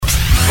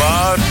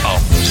about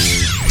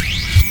Elvis.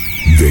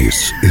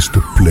 This is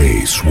the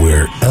place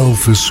where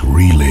Elvis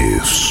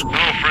relives.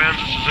 Hello, friends.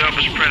 This is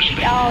Elvis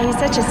Presley. Oh, he's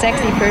such a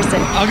sexy person.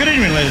 Oh, good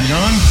evening, ladies and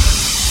gentlemen.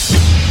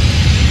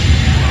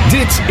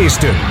 Dit is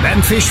de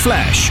Memphis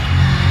Flash.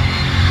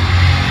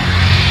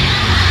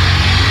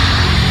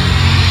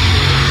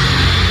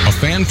 A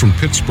fan from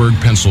Pittsburgh,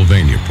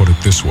 Pennsylvania put it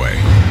this way.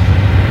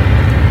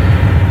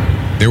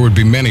 There would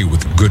be many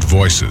with good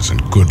voices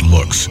and good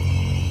looks,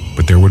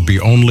 but there would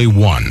be only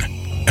one,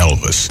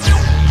 Elvis.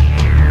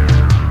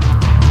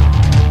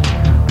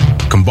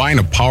 Combine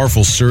a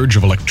powerful surge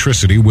of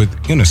electricity with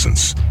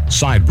innocence,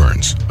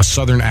 sideburns, a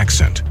southern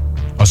accent,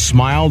 a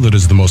smile that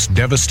is the most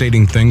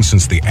devastating thing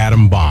since the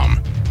atom bomb,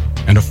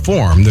 and a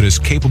form that is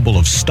capable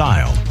of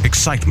style,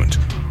 excitement,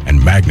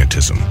 and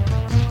magnetism.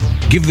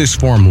 Give this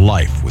form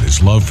life with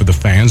his love for the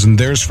fans and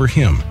theirs for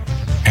him,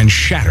 and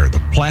shatter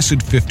the placid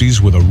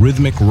 50s with a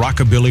rhythmic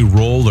rockabilly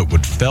roll that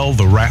would fell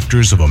the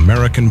rafters of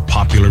American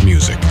popular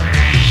music.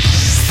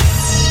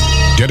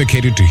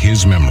 Dedicated to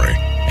his memory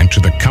and to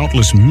the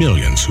countless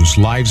millions whose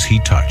lives he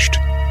touched,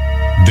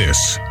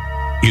 this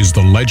is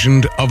the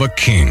legend of a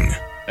king.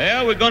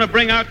 Well, we're going to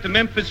bring out the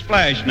Memphis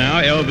Flash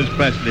now, Elvis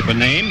Presley by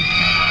name.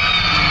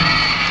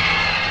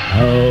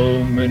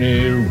 How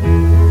many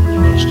roads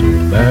must a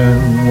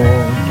man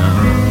walk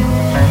down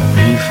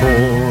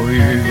before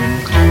you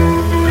can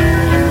call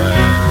him a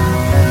man?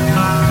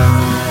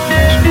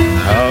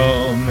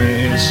 How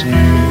many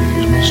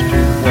seas must a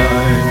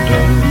white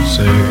dove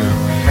sail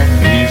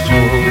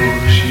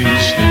before she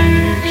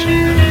sleeps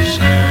in the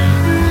sand?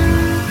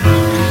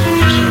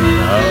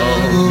 How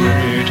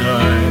many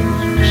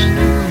times must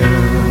the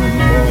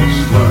cannonballs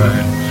fly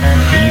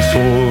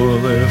before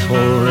they're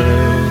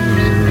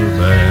forever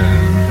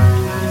banned?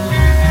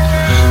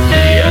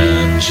 The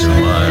answer,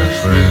 my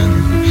friend,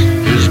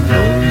 is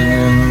blowing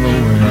in the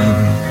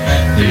wind.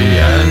 The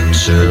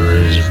answer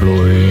is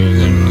blowing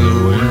in the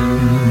wind.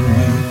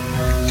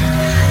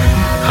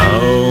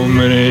 How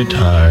many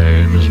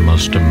times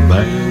must a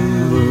man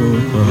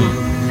look up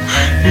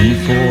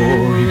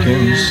before he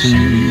can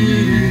see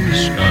the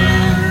sky?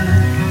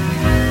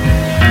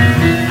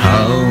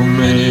 How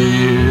many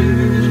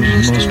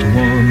years must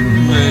one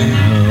man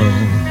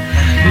have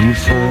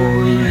before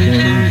he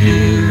can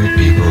hear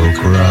people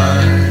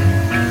cry?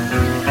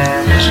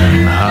 Listen,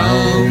 how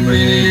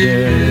many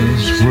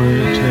days will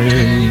it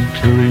take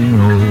till he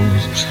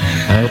knows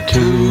that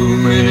too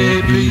many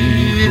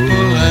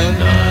people have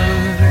died?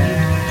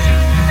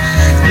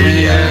 The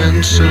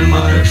answer,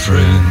 my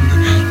friend,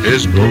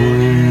 is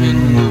blowing in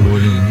the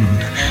wind.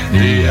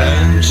 The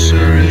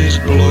answer is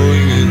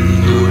blowing in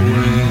the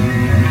wind.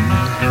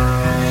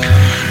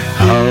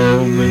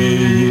 How many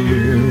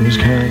years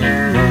can a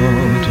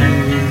mountain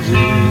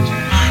exist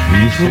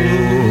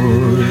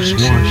before it's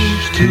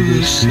washed to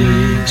the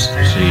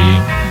sea?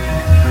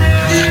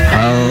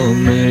 How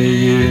many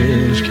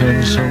years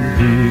can some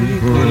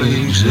people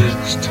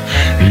exist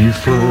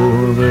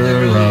before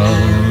they're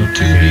allowed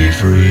to be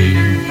free?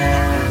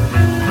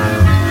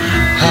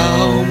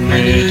 How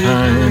many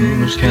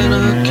times can a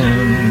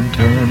man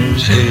turn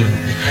his head,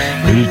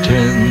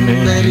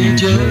 pretending that he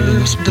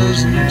just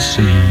doesn't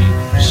see?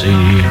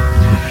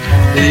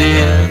 The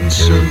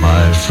answer,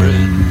 my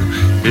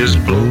friend, is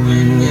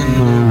blowing in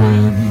the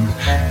wind.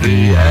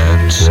 The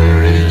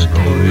answer is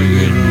blowing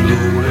in the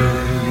wind.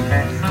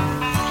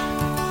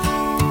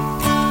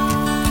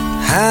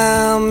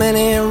 How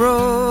many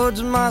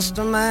roads must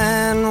a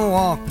man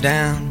walk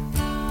down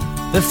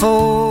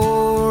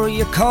before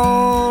you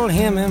call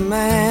him a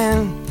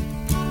man?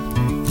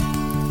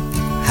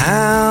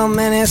 How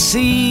many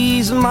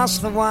seas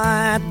must the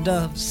white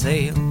dove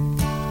sail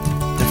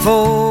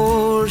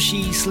before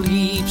she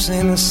sleeps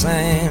in the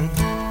sand?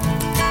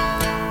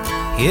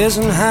 Yes,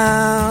 and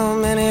how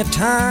many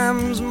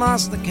times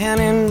must the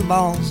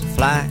cannonballs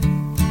fly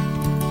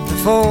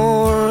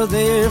before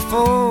they're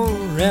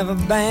forever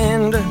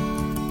banned?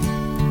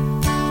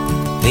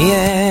 The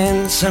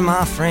answer,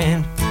 my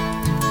friend,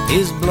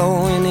 is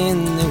blowing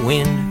in the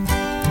wind.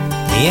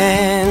 The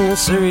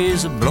answer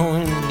is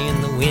blowing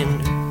in the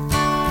wind.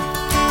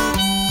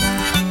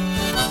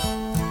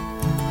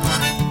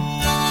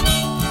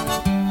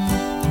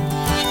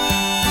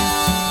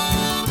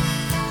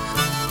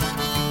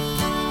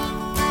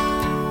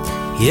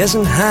 Yes,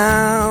 and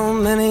how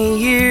many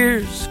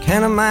years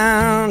can a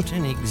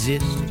mountain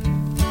exist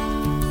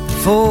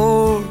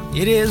before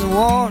it is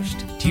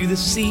washed to the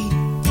sea?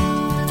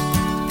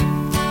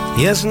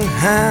 Yes, and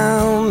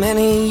how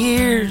many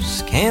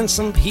years can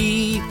some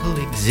people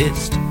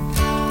exist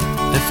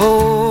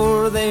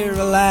before they're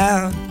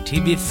allowed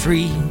to be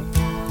free?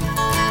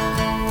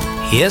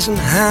 Yes, and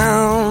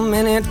how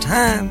many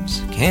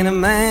times can a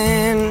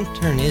man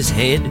turn his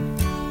head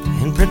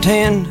and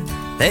pretend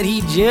that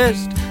he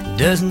just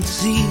doesn't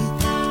see?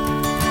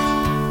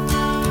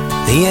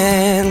 The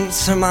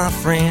answer, my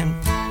friend,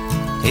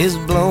 is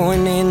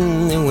blowing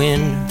in the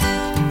wind.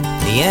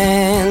 The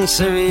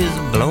answer is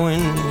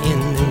blowing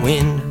in the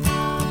wind.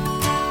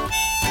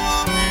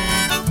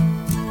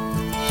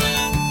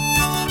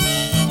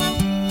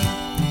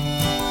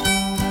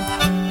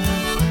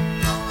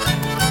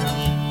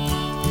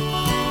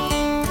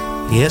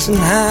 Yes, and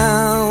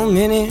how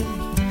many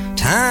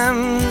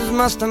times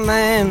must a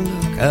man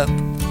look up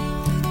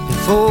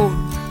before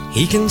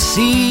he can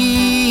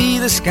see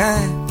the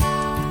sky?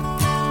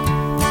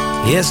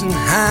 Yes, and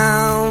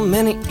how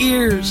many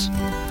ears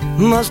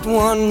must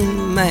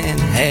one man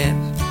have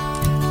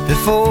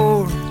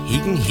before he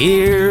can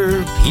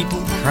hear people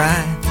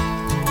cry?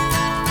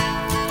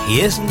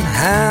 Yes, and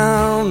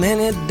how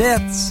many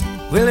deaths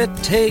will it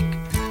take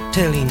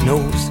till he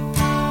knows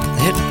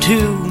that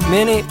too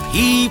many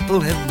people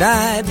have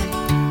died?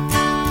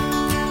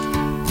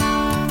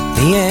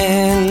 The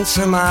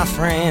answer, my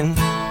friend,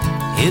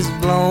 is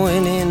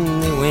blowing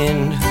in the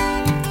wind.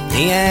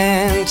 The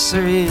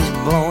answer is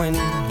blowing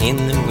in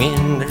the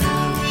wind.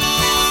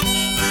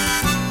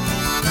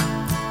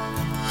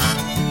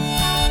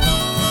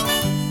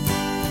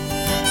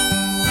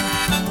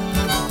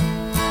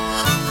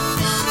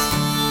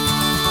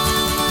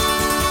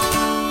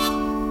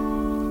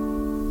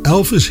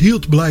 Elvis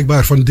hield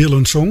blijkbaar van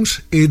Dylan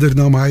songs. Eerder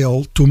nam hij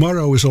al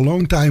Tomorrow is a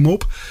Long Time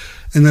op.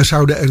 En er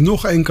zouden er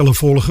nog enkele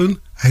volgen.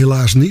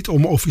 Helaas niet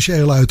om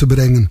officieel uit te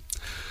brengen.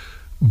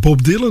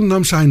 Bob Dylan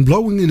nam zijn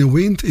Blowing in the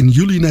Wind in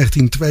juli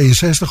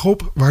 1962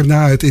 op.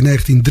 Waarna het in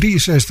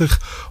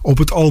 1963 op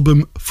het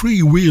album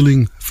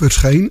Freewheeling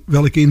verscheen.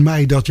 Welke in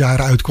mei dat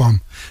jaar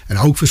uitkwam. En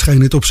ook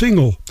verscheen het op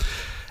single.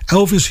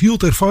 Elvis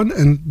hield ervan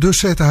en dus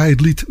zette hij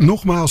het lied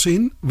nogmaals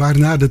in.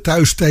 Waarna de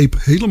thuistape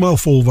helemaal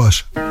vol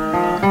was.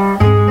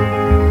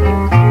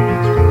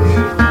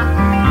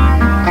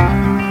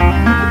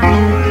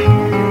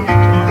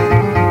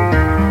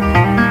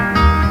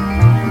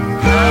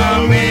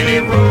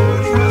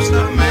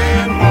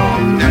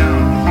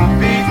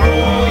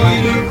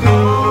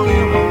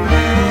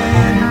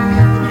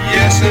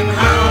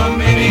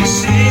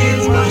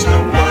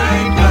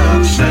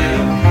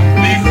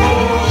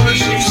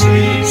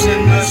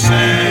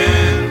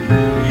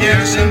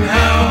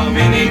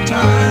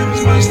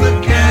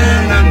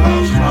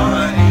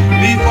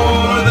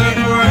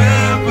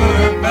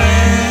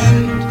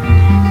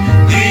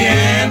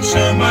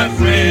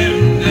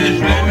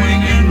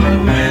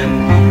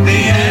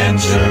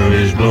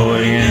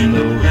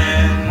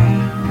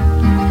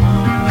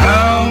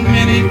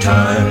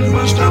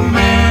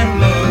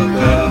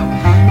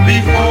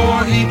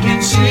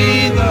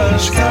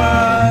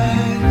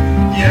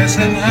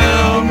 And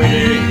how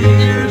many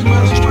years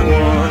must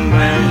one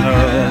man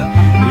have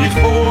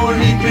before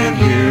he can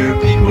hear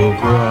people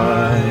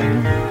cry?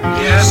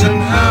 Yes, and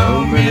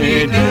how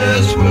many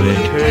deaths will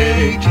it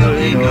take till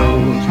he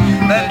knows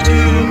that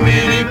too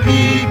many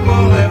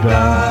people have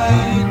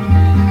died?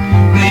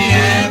 The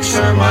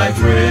answer, my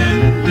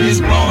friend,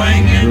 is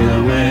blowing in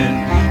the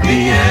wind.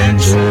 The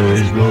answer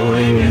is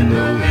blowing in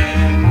the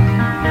wind.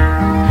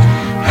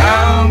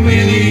 How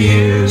many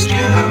years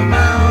can a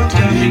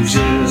mountain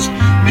exist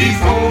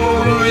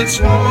before it's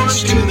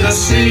washed to the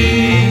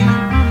sea?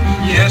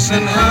 Yes,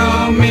 and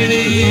how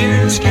many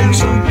years can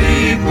some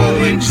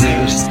people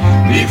exist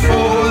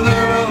before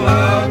they're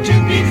allowed to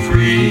be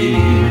free?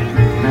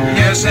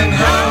 Yes, and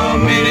how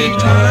many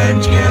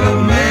times can a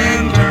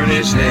man turn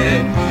his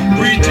head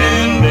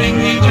pretending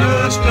he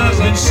just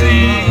doesn't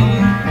see?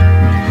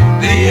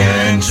 The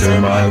answer,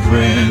 my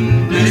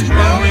friend, is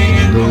blowing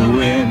in the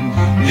wind.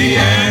 The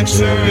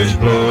answer is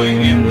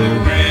blowing in the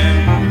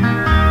wind.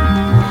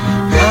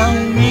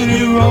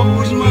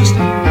 Roads must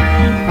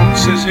have... It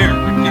says here,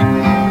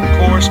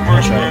 chorus,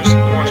 verse,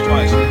 chorus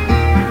twice.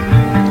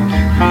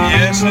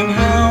 Yes, and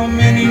how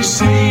many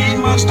seas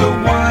must a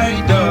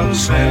white dove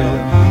sail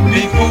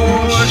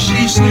before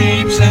she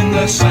sleeps in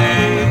the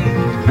sand?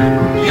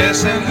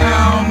 Yes, and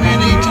how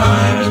many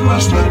times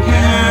must the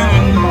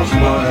cannonballs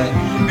fly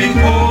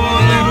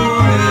before they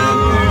were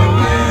ever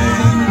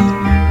land?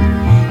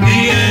 The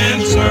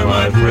answer,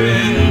 my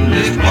friend,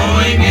 is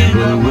blowing in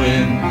the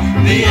wind.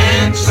 The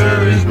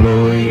answer is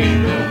blowing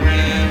in the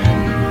wind.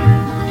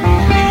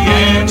 The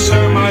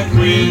answer, my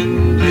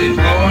friend, is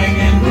blowing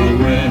in the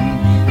wind.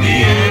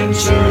 The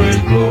answer is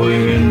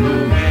blowing in the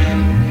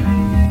wind.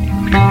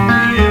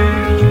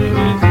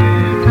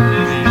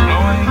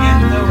 Blowing in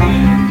the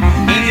wind.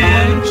 The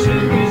answer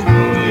is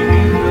blowing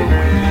in the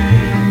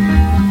wind.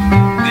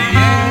 The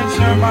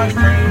answer, my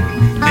friend,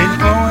 is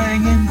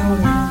blowing in the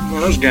wind.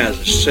 Well, those guys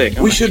are sick.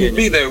 We shouldn't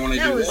be there when they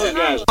do that.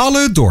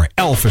 Alle door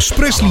Elvis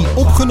Presley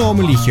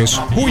opgenomen liedjes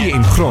hoor je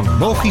in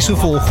chronologische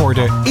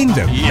volgorde in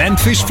de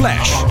Memphis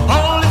Flash.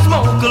 Holy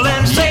smoke,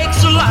 land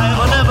sakes alive,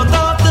 I never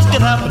thought this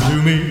could happen to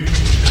me.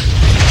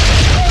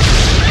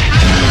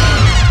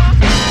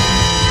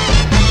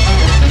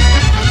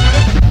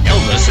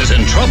 Elvis is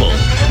in trouble.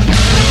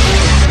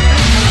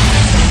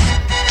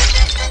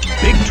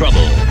 Big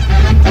trouble.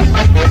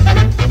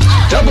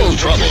 Double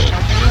trouble.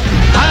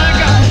 I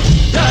got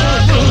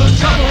double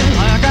trouble.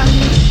 I got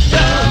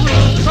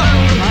double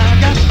trouble. I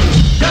got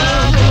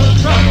double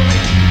trouble.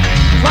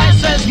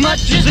 Twice as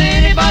much as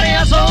anybody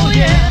else, oh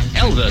yeah.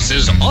 Elvis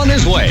is on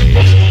his way.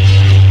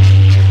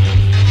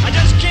 I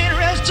just can't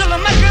rest till I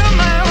make a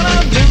man. When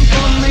I've been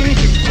from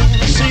Mexico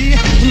to see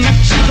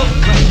Mexico,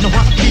 and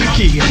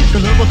Waikiki, the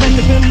little thing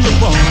that's been the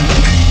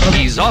one.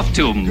 He's off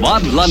to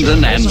mod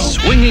London and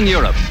swinging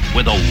Europe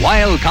with a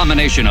wild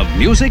combination of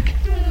music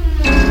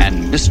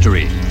and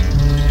mystery.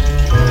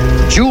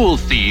 Jewel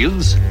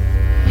thieves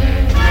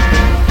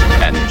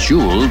and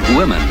jeweled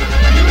women.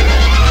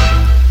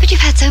 But you've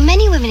had so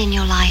many women in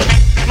your life.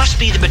 Must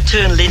be the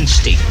maternal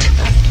instinct.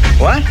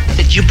 What?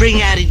 That you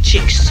bring out in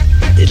chicks.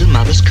 Little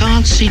mothers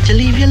can't see to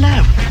leave you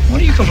alone.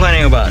 What are you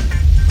complaining about?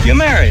 You're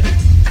married.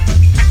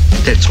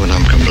 That's what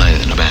I'm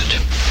complaining about.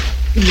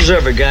 You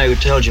deserve a guy who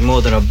tells you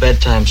more than a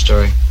bedtime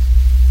story.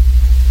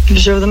 You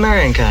deserve the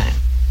marrying kind.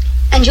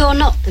 And you're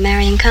not the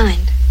marrying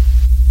kind.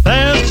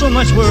 There's so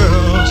much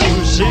world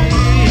to see.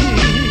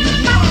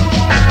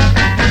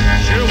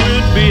 Sure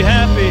would be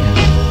happy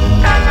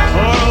for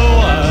a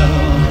while,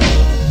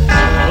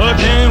 but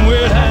then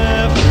we'd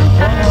have to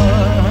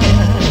part.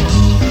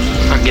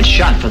 I'll get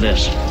shot for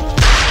this.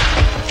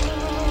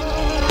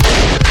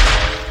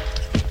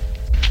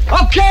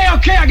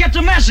 Okay, I get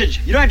the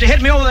message. You don't have to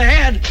hit me over the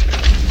head.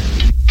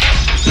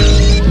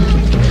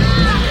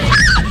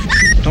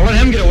 Don't let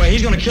him get away.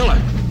 He's gonna kill her.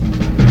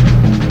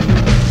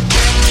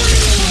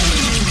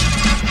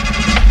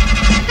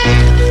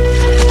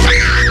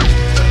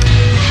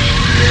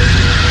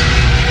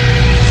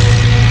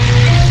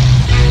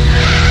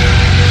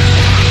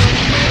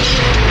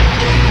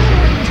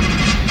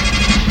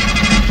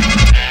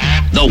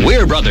 The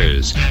Weir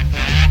Brothers,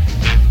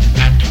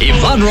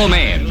 Yvonne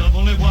Romaine,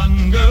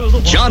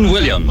 John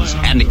Williams,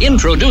 and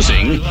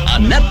introducing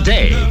Annette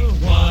Day.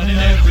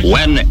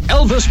 When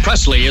Elvis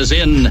Presley is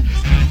in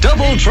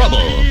Double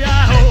Trouble.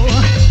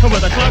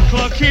 With a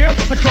cluck here,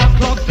 a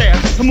cluck there,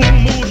 a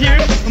moo here,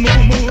 a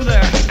moo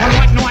there, a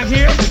white knock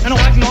here and a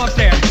white knock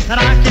there, and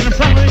I can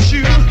promise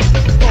you,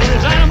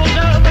 those animals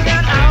never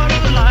get out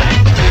of the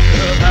line.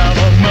 They'll have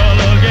a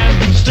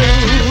mulligan stew.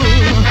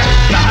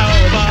 Now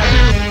how about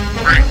you?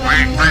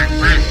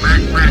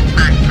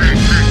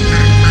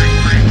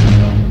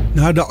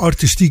 Na de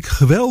artistiek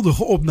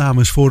geweldige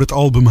opnames voor het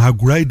album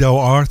How Great Thou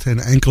Art en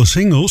enkele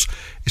singles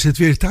is het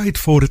weer tijd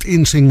voor het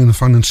inzingen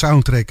van een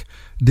soundtrack.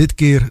 Dit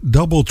keer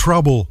Double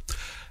Trouble.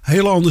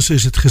 Heel anders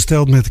is het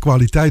gesteld met de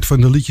kwaliteit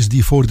van de liedjes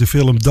die voor de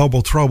film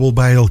Double Trouble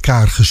bij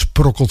elkaar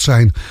gesprokkeld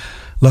zijn.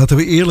 Laten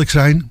we eerlijk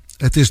zijn,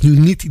 het is nu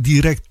niet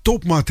direct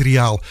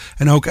topmateriaal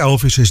en ook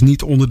Elvis is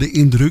niet onder de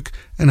indruk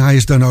en hij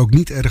is dan ook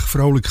niet erg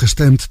vrolijk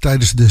gestemd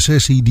tijdens de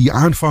sessie die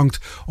aanvangt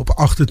op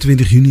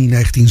 28 juni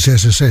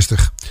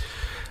 1966.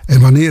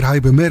 En wanneer hij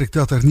bemerkt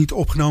dat er niet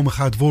opgenomen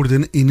gaat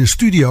worden in een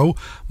studio,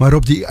 maar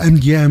op die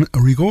MGM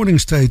Recording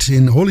Stage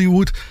in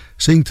Hollywood,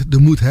 zinkt de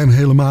moed hem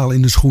helemaal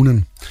in de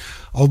schoenen.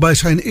 Al bij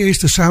zijn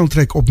eerste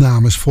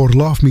soundtrack-opnames voor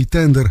Love Me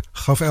Tender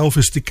gaf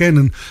Elvis te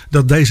kennen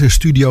dat deze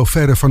studio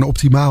verre van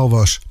optimaal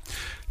was.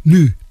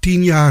 Nu,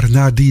 10 jaar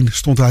nadien,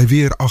 stond hij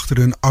weer achter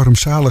een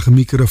armzalige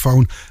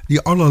microfoon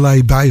die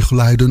allerlei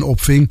bijgeluiden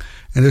opving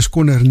en dus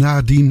kon er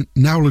nadien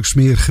nauwelijks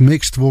meer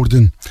gemixt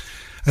worden.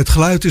 Het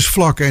geluid is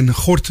vlak en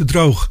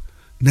gorddroog.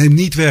 Neem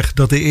niet weg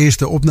dat de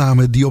eerste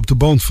opname die op de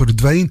band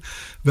verdween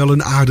wel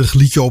een aardig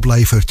liedje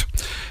oplevert.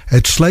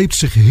 Het sleept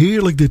zich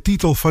heerlijk de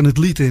titel van het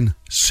lied in,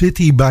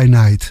 City by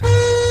Night.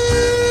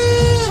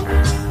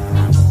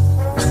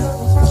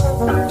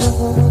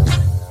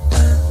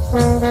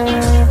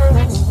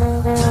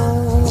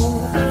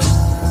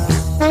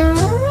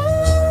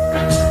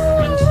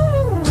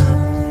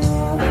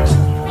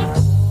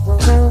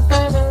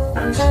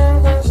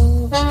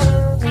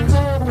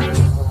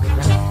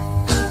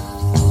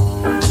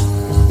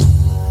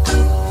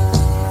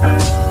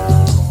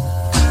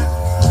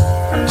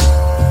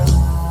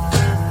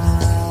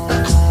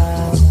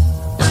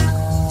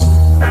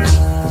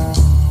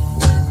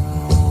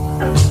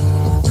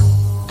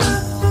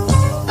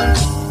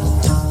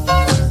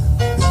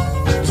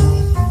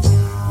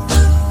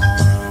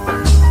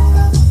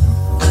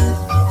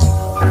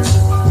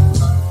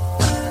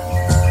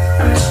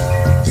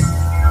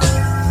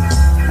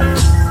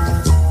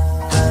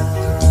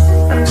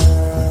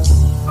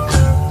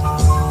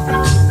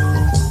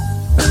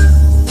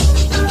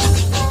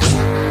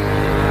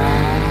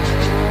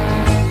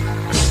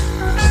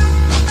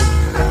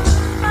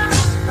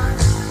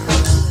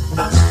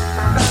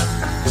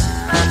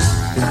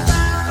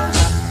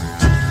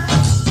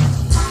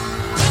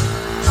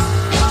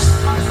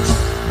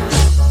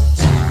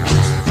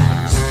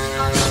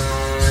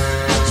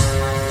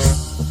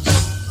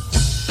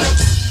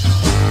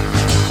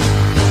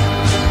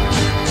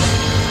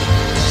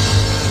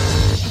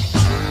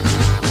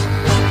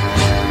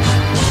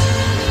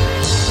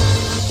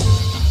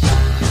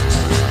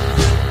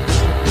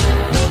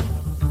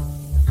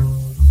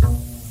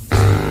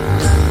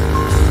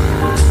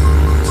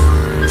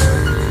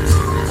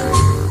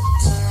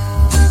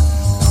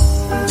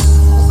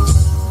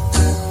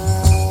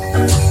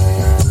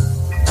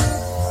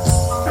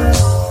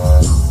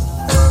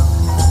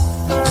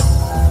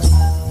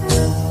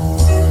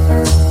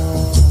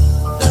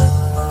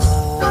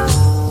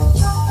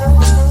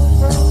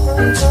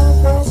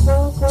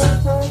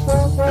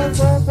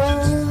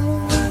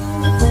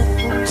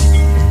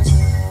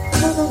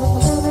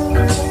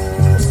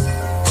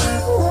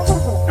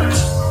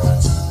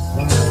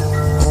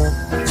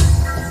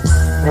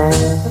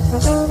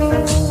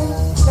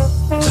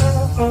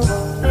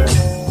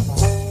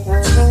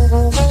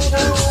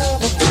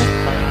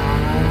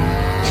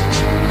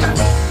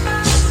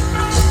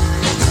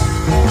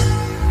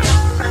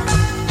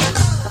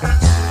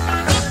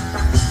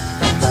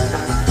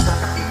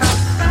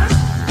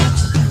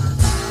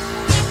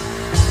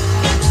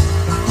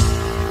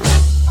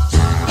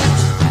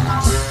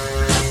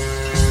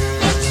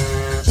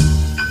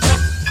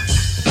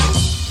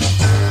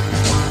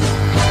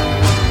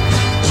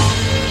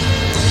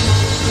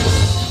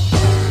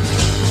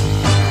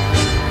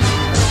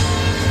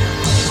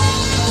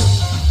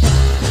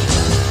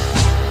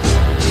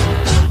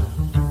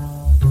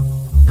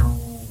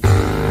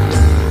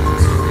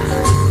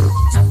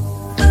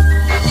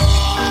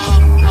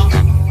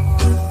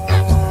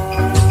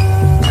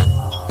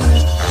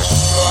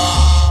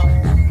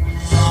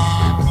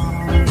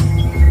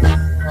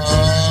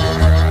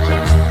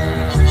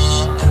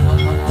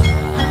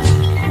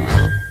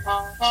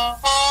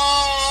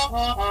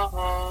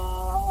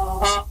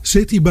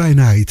 City by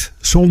Night,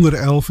 zonder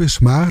Elvis,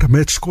 maar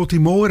met Scotty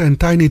Moore en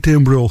Tiny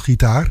Timbrell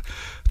gitaar.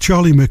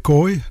 Charlie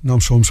McCoy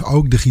nam soms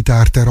ook de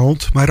gitaar ter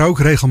hand, maar ook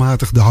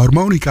regelmatig de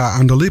harmonica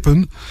aan de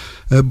lippen.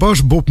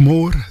 Bas Bob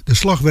Moore, de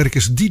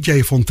slagwerkers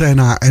DJ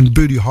Fontana en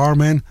Buddy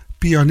Harman.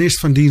 Pianist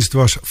van dienst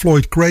was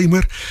Floyd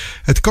Kramer.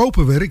 Het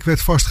koperwerk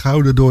werd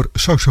vastgehouden door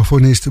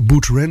saxofonist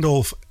Boots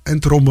Randolph en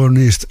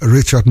trombonist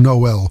Richard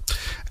Noel.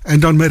 En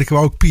dan merken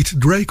we ook Pete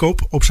Drake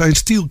op zijn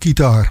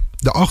steelgitaar.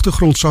 De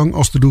achtergrondzang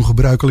als te doen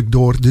gebruikelijk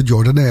door de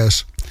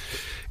Jordanaires.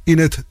 In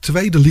het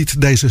tweede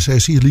lied deze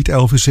sessie liet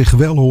Elvis zich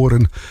wel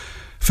horen.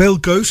 Veel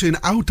keus in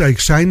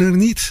outtakes zijn er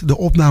niet. De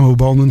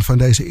opnamebanden van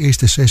deze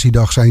eerste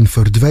sessiedag zijn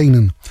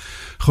verdwenen.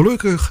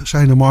 Gelukkig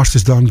zijn de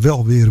masters dan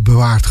wel weer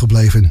bewaard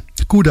gebleven.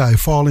 Could I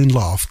Fall in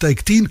Love,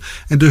 take 10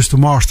 en dus de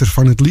master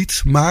van het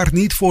lied. Maar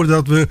niet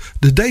voordat we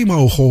de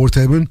demo gehoord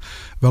hebben,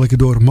 welke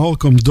door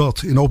Malcolm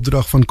Dodd in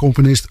opdracht van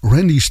componist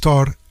Randy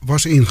Starr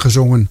was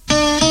ingezongen.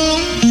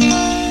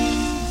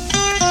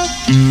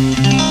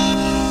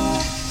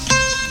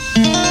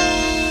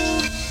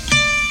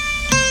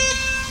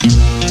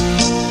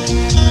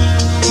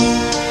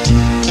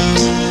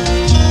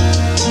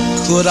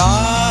 Could I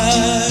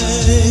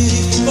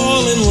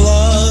fall in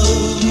love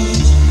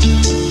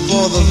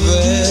for the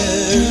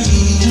very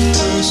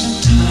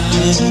first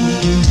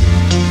time?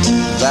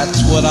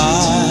 That's what I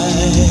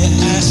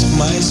ask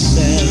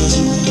myself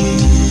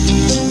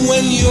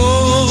when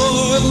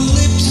your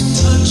lips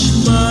touch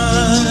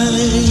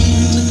mine.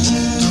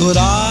 Could I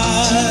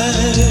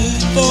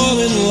fall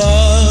in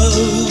love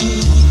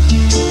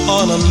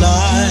on a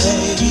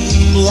night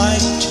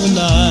like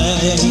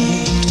tonight?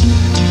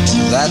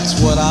 That's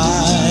what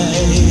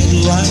I'd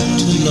like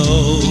to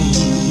know.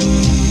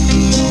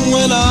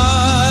 When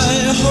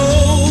I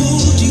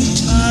hold you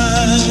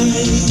tight,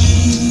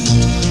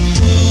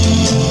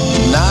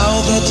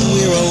 now that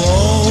we're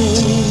alone,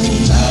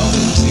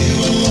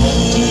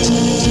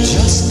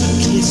 just a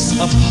kiss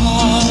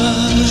apart,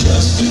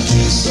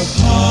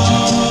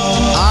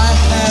 I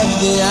have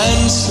the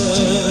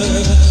answer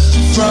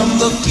from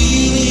the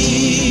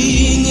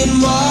feeling in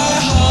my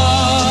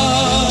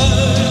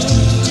heart.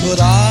 Could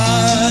I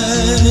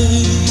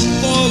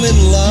fall in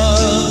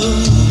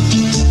love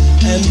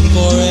and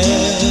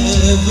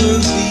forever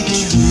be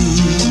true?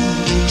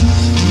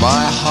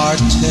 My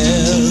heart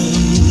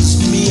tells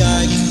me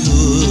I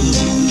could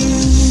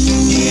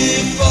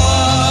if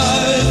I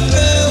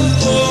fell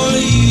for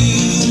you.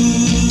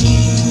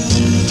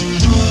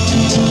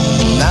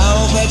 Now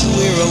that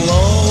we're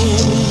alone,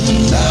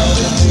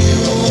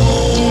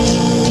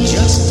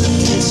 just a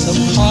kiss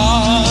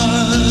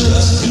apart,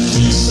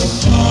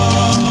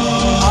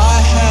 I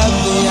have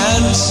the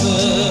answer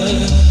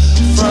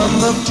from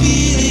the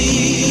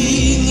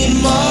feeling in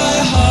my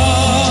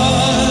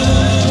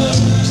heart.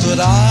 Could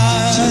I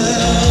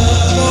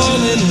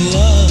fall in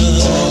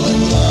love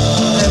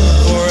and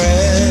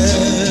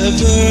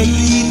forever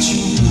be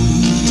true?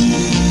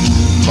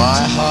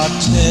 My heart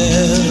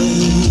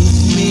tells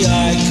me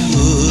I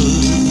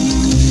could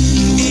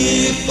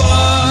if I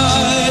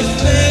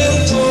fell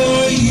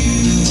for you.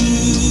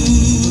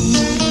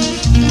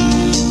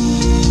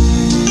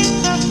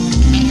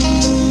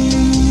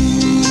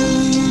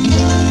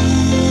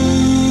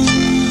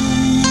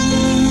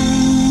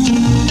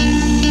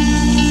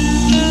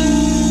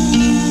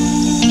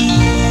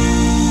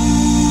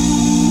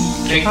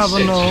 Take 6,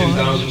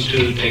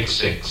 2002, take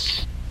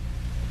 6.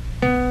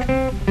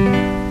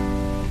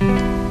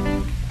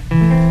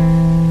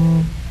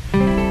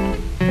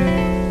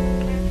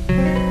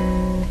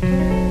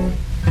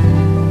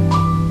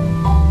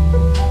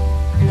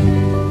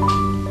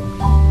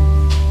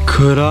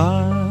 Could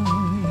I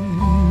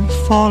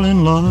fall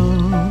in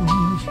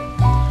love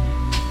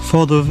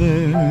for the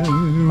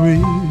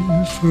very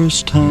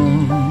first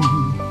time?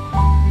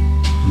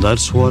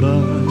 That's what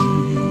I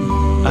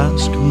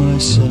ask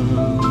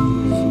myself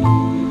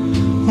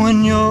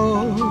when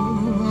your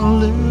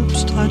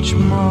lips touch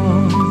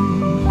mine.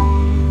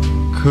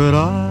 Could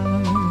I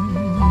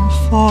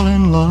fall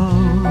in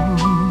love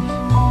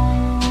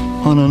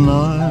on a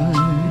night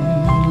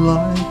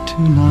like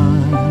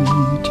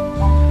tonight?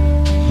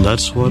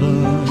 That's what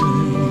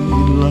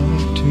I'd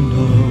like to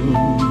know.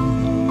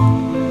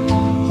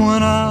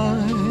 When I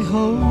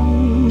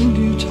hold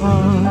you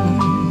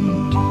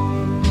tight,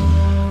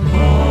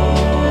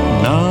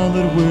 now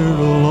that we're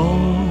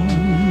alone,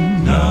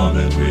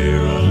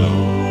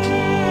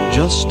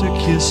 just a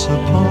kiss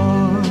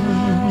apart,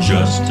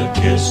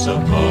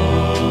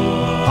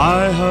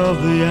 I have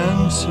the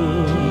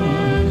answer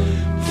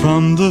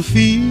from the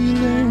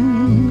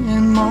feeling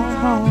in my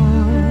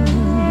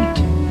heart.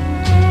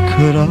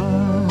 Could I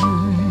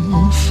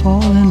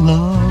fall in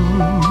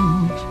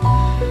love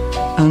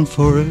and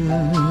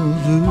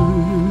forever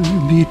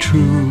be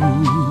true?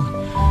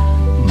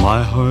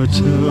 My heart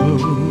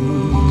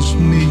tells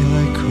me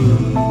I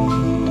could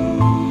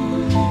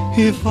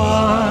if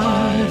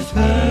I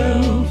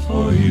fell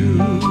for you.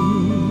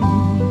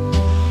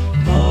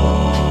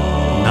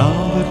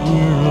 Now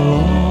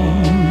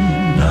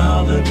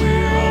that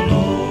we're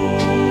alone,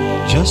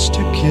 just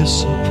a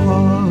kiss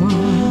apart.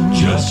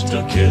 Just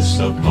a kiss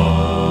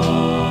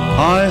apart.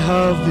 I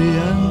have the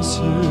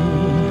answer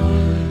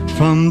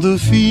from the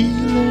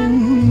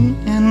feeling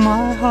in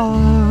my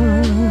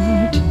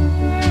heart.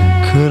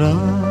 Could I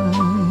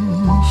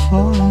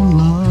fall in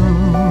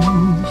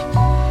love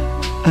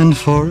and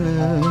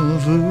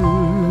forever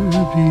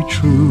be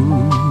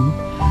true?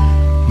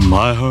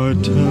 My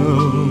heart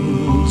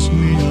tells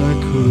me I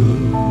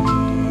could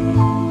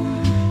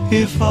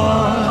if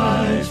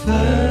I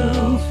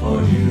fell for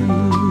you.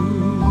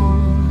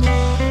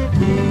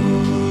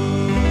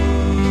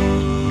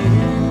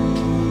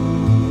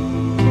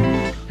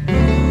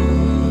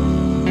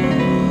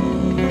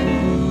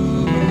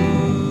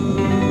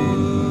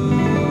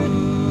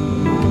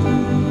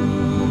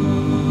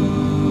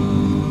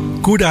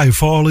 Could I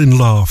Fall in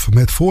Love,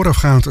 met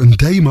voorafgaand een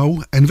demo.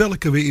 En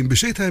welke we in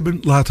bezit hebben,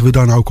 laten we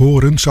dan ook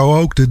horen. Zo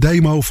ook de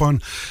demo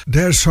van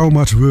There's So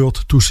Much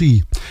World to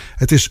See.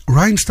 Het is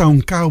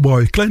Rhinestone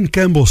Cowboy Glen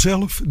Campbell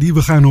zelf die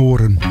we gaan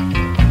horen.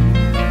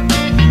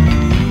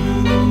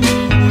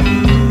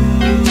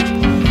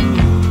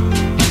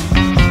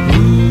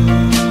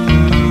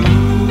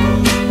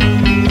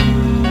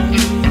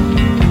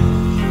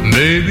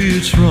 Maybe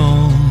it's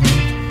wrong,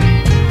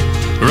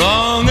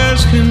 wrong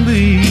as can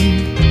be,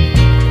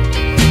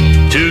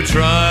 to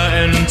try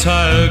and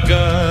tie a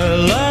guy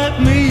like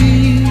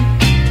me.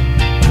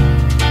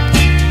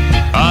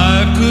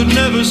 I could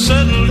never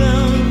settle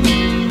down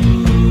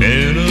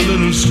in a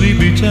little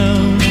sleepy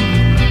town.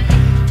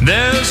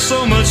 There's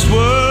so much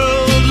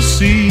world to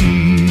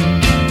see.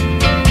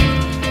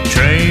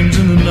 Trains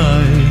in the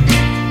night,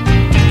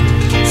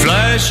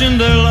 flashing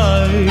their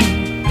light,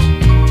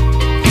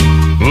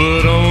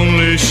 would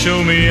only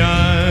show me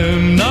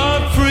I'm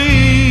not free.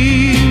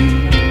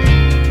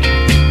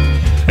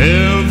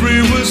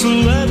 Every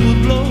whistle that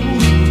would blow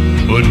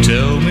would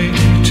tell me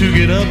to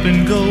get up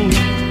and go.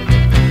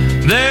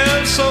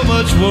 There's so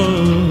much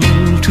world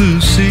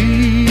to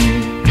see.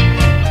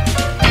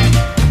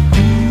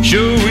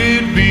 Sure,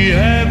 we'd be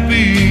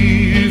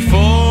happy for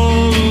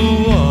a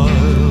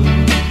while,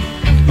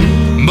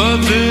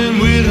 but then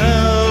we'd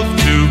have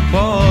to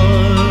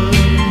part.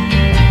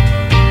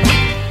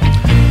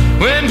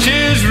 When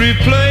tears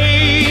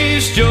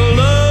replaced your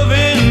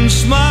loving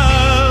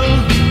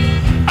smile,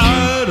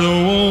 I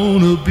don't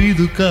wanna be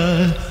the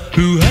guy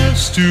who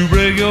has to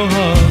break your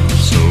heart.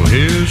 So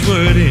here's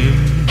where it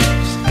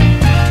ends,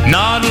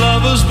 not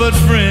lovers but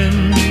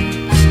friends.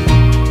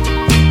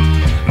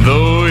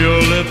 Though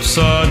your lips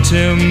are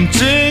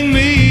tempting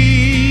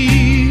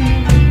me,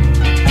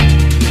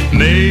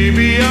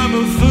 maybe I'm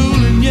a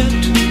fool and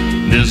yet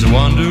this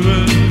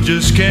wanderer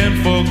just can't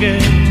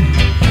forget.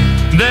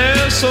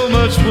 There's so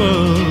much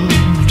world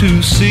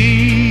to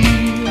see.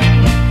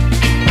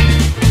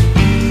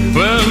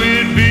 Well,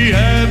 we'd be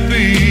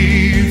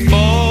happy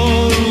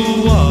for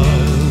a while,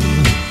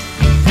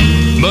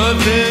 but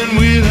then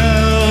we'd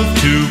have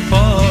to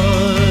part.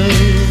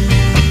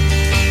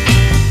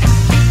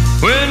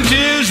 When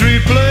tears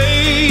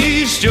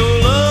replaced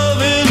your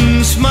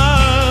loving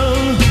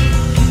smile,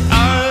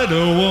 I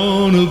don't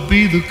wanna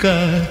be the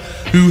guy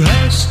who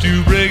has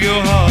to break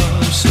your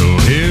heart. So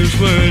here's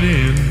where it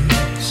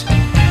ends,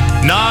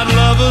 not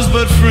lovers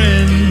but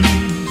friends.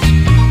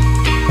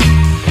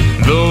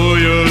 Though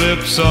your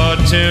lips are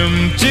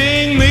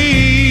tempting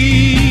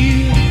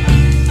me,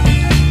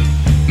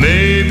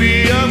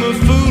 maybe I'm a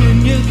fool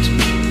and yet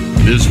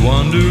this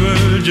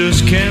wanderer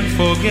just can't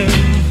forget.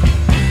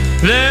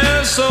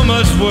 There's so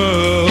much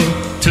world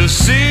to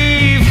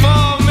see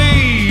for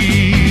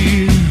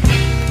me.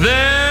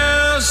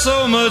 There's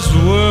so much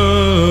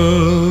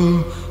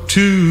world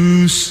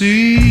to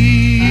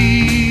see.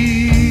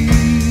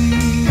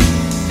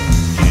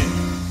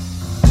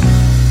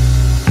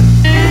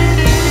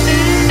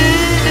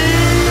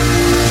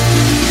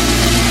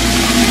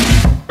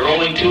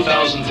 Rolling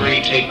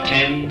 2003, take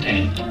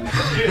 10-10.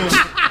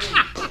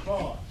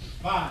 4,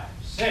 5,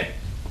 6.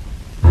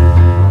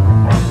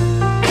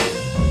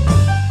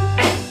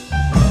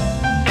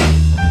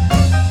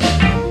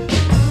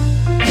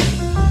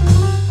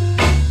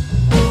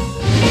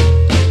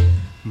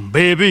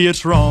 Baby,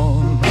 it's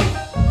wrong,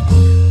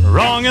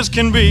 wrong as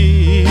can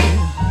be,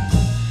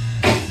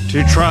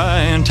 to try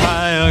and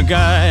tie a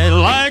guy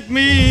like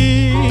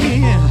me.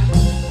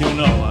 You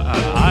know,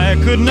 I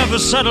could never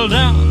settle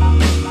down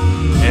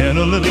in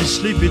a little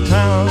sleepy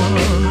town.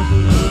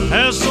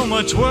 There's so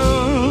much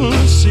world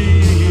to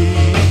see.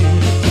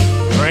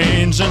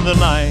 Trains in the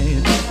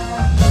night,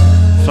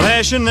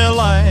 flashing their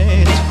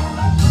light,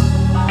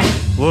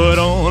 would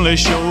only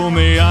show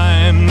me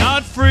I'm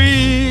not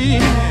free.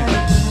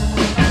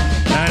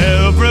 And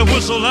every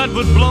whistle that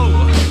would blow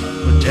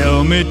would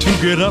tell me to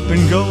get up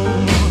and go.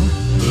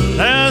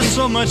 There's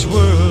so much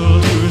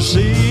world to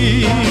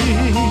see.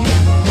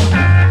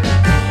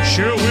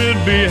 Sure,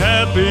 we'd be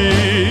happy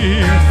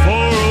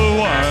for a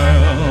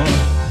while,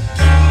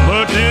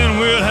 but then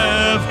we'd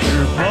have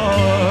to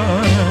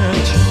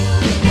part.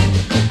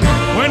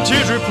 When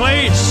tears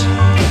replace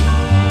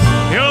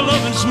your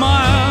love and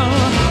smile,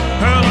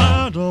 girl,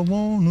 I don't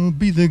wanna wanna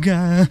be the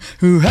guy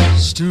who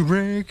has to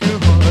break your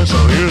heart. So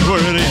here's where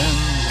it ends.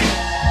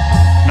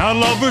 Not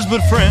lovers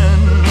but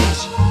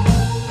friends.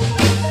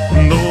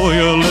 Though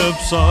your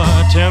lips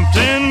are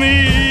tempting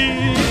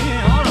me.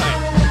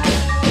 Alright.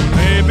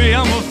 Maybe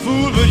I'm a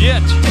fool, but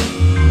yet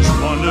this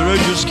wanderer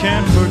just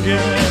can't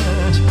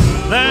forget.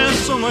 There's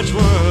so much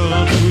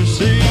world to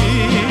see.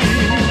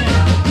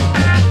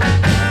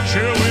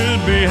 Sure,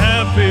 we'd be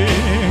happy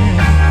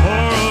for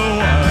a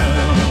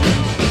while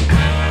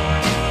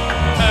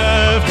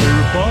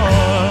after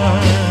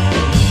part.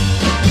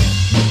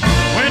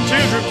 When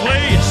tears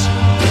replace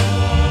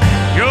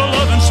your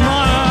love and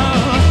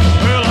smile,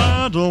 well,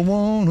 I don't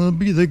wanna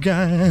be the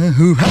guy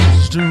who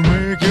has to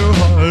break your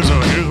heart. So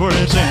here's where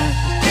it's at.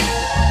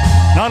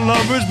 Not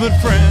lovers but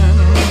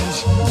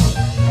friends.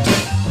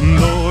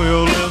 Though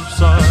your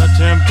lips are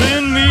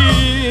tempting me.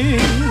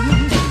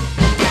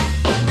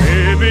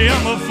 Maybe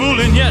I'm a fool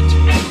and yet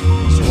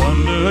this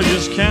wonder I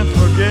just can't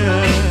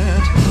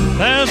forget.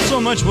 There's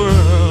so much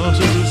world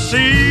to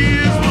see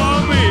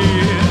for me.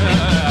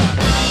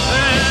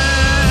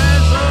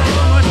 There's so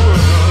much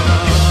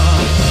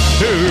world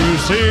to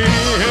see.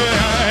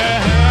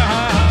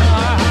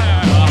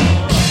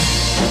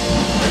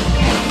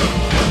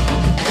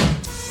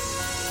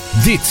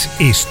 Dit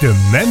is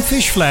de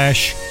Memphis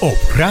Flash op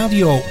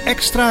Radio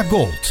Extra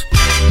Gold.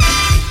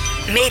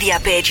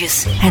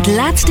 Mediapages. Het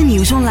laatste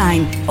nieuws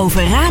online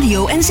over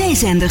radio en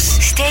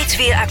zeezenders. Steeds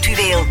weer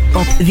actueel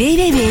op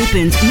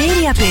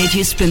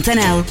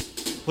www.mediapages.nl.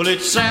 Well,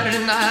 it's Saturday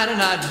night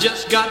and I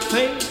just got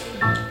paid.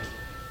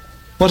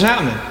 What's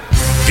happening?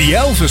 The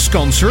Elvis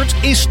Concert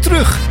is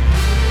terug.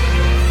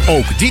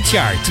 Ook dit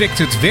jaar trekt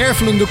het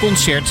wervelende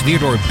concert weer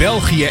door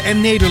België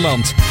en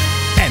Nederland.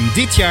 En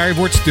dit jaar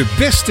wordt de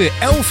beste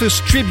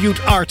Elvis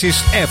tribute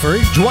artist ever,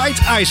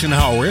 Dwight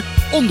Eisenhower,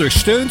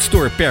 ondersteund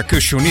door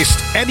percussionist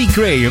Eddie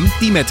Graham,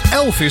 die met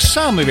Elvis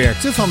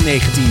samenwerkte van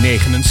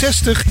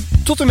 1969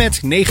 tot en met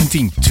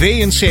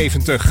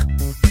 1972.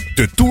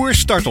 De tour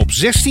start op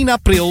 16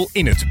 april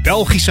in het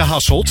Belgische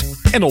Hasselt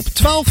en op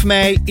 12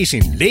 mei is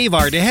in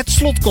Leeuwarden het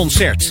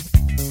slotconcert.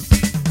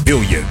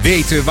 Wil je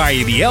weten waar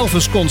je die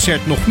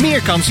Elvis-concert nog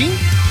meer kan zien?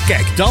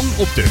 Kijk dan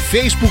op de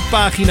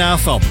Facebookpagina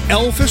van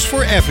Elvis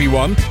for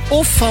Everyone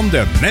of van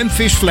de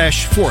Memphis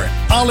Flash voor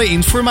alle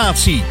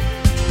informatie.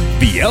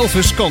 The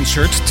Elvis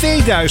Concert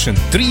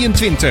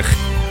 2023.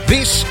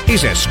 This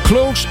is as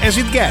close as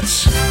it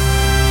gets.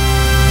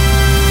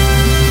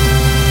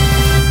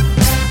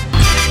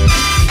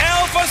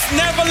 Elvis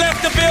never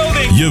left the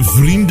building. Je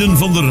vrienden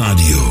van de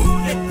radio.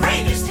 The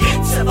greatest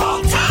hits of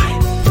all time.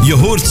 Je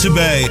hoort ze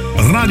bij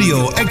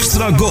Radio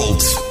Extra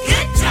Gold.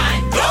 Good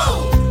time,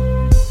 go!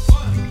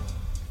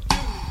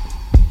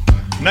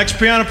 Next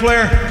piano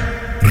player.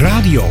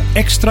 Radio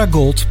Extra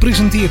Gold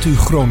presenteert u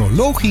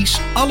chronologisch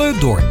alle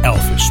door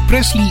Elvis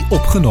Presley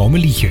opgenomen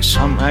liedjes.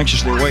 I'm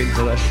anxiously waiting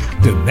for that.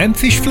 De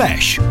Memphis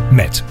Flash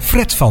met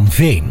Fred van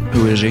Veen.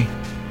 Who is he?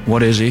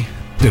 What is he?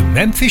 De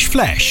Memphis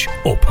Flash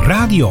op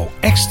Radio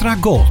Extra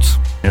Gold.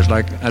 It's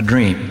like a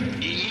dream.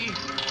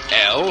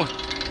 E-L-V-I-S.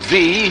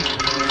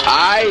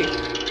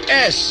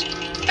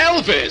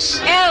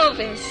 Elvis.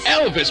 Elvis.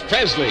 Elvis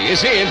Presley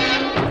is in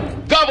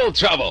Double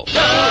Trouble.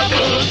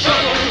 Double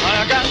trouble,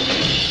 I got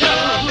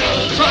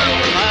double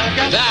trouble, I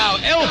got. Now,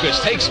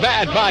 Elvis takes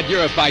Mad Mod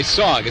Europe by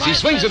song as he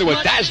swings into a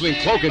dazzling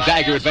cloak and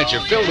dagger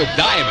adventure filled with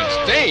diamonds,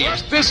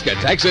 dames,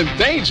 discotheques, and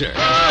danger.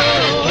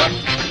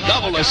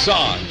 Double the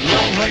song.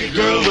 Long-legged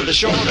girl with a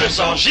short dress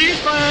on, she's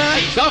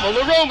fine. Double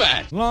the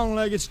romance.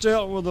 Long-legged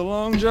stilt with a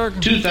long jerk.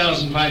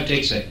 2005,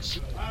 take 6.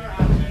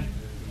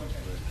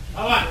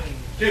 All right. 1,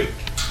 2,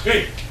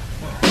 3.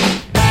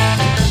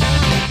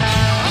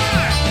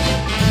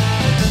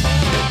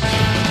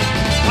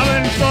 I've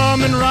been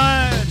farming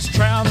rides,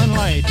 traveling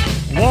light,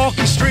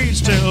 walking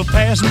streets till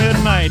past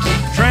midnight,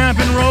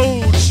 tramping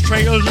roads,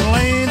 trails and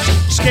lanes,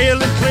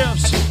 scaling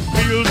cliffs,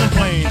 fields and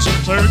plains,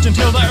 searching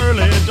till the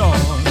early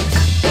dawn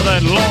for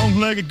that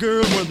long-legged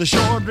girl with the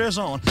short dress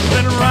on.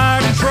 Been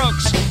riding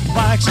trucks,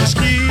 bikes and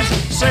skis,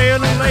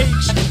 sailing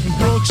lakes and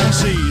brooks and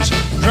seas,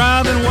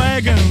 driving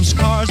wagons,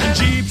 cars and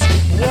jeeps,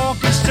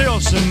 walking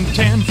stilts and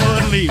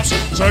 10-foot leaps,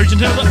 searching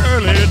till the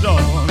early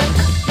dawn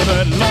for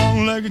that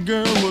long-legged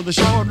girl with the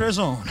short dress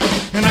on.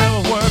 And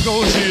everywhere I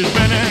go, she's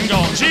been and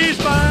gone. She's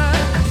fine,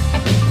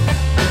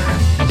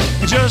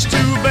 just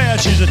too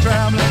bad she's a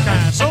traveling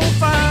kind, so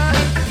fine.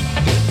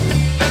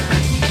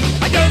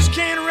 I just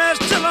can't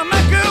rest till I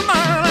make her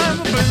mine.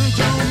 I've been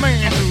to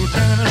Maine, to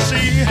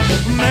Tennessee,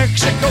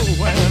 Mexico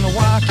and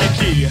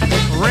Waikiki.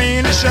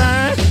 Rain and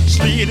shine,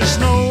 sleet and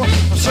snow,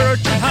 I'm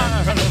searching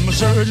high and I'm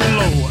searching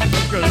low,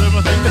 'cause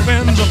everything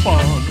depends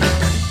upon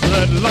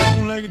that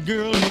long-legged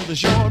girl with the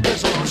short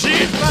dress on.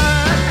 She's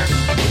fine,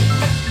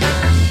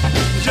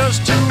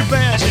 just too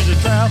bad she's a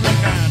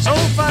traveling kind, so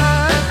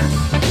fine.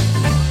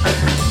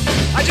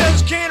 I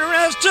just can't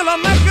rest till I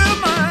make her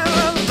mine.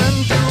 I've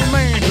been to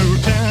Maine, to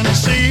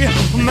Tennessee,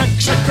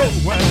 Mexico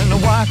and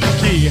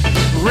Waikiki.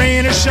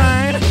 Rain or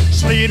shine,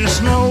 sleet or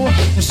snow,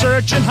 I'm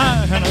searching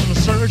high and I'm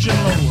searching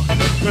low,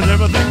 'cause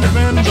everything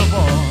depends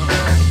upon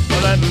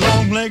that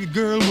long long-legged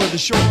girl with a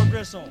short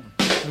dress on.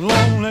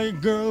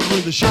 Long-legged girl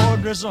with a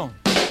short dress on.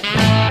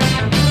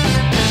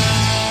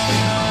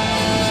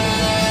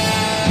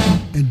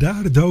 En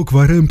daar dook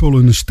Warempel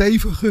een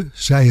stevige,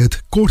 zij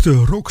het korte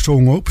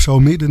rocksong op, zo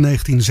midden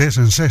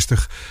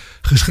 1966.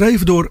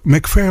 Geschreven door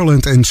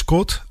McFarland en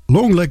Scott,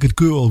 Long-Legged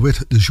Girl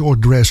with the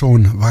Short Dress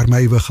On,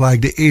 waarmee we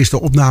gelijk de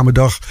eerste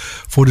opnamedag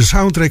voor de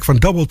soundtrack van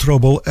Double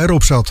Trouble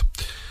erop zat.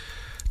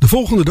 De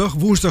volgende dag,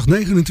 woensdag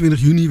 29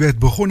 juni, werd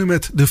begonnen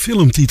met de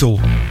filmtitel.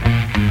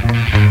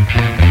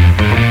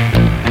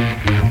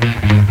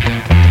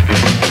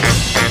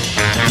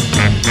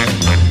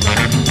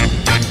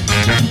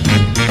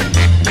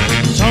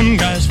 Some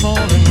guys fall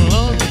in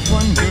love with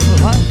one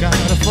girl, I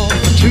gotta fall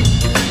for two.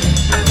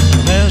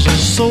 There's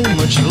just so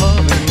much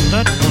loving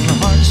that one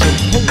heart's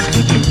supposed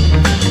to do.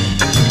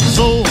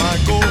 So I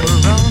go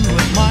around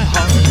with my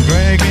heart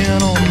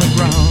dragging on the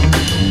ground,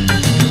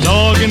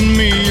 dogging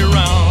me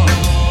around.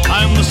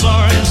 I'm the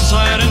sorriest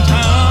sight in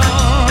town.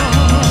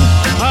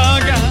 I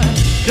got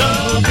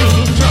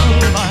double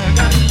trouble, I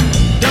got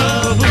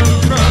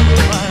double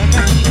trouble, I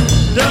got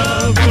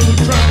double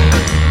trouble.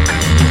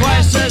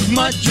 Twice as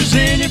much as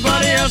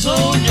anybody else,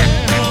 oh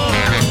yeah.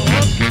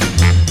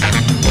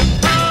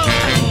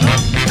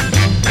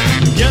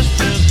 Guess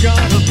there's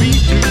gotta be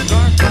two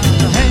dark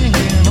clouds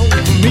hanging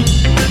over me.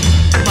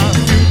 My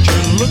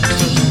future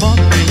looks as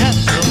bumpy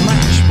as a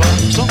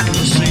matchbox on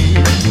the sea.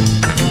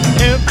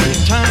 Every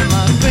time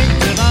I think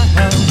that I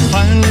have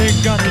finally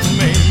got it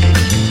made,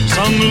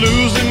 some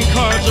losing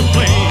cards are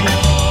played.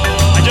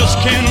 I just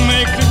can't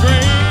make the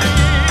grade.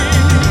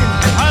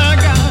 I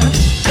got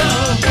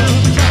double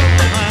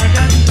trouble, I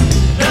got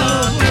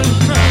double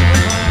trouble,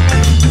 I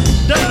got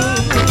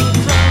double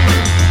trouble.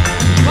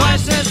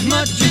 Twice as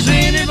much as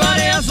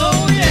anybody else,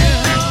 oh yeah.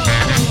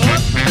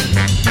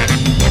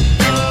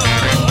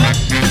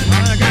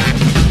 I got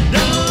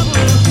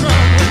double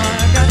trouble,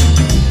 I got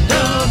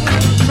double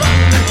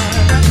trouble,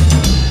 I got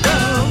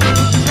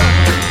double trouble.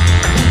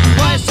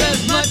 Twice as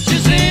much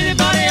as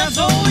anybody else,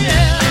 oh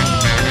yeah.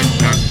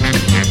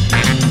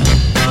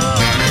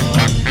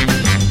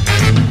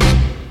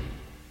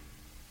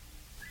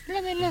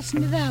 Let me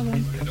listen to that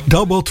one.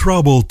 Double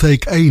Trouble,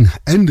 take 1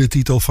 en de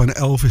titel van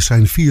Elvis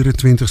zijn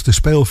 24e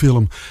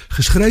speelfilm,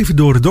 geschreven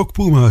door Doc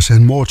Pumas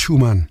en Mort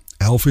Schumann.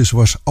 Elvis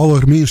was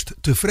allerminst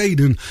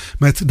tevreden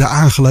met de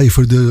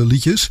aangeleverde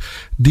liedjes,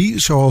 die,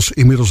 zoals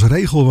inmiddels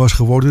regel was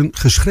geworden,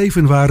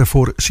 geschreven waren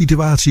voor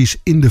situaties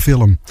in de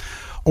film.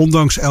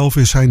 Ondanks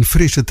Elvis zijn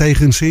frisse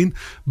tegenzin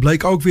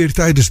bleek ook weer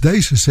tijdens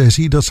deze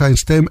sessie dat zijn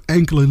stem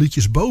enkele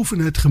liedjes boven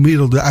het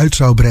gemiddelde uit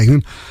zou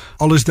brengen.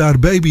 Al is daar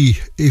Baby,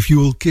 If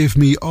You'll Give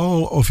Me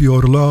All of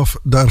Your Love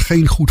daar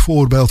geen goed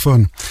voorbeeld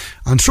van.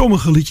 Aan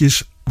sommige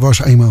liedjes was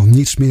eenmaal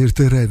niets meer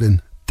te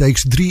redden.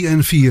 Takes 3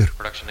 en 4.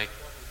 Production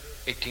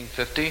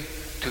 1850,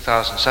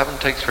 2007,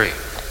 take 3.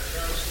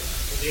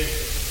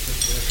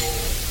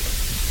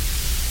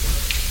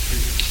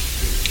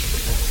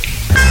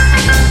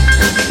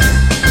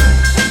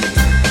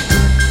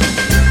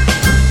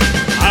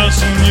 I'll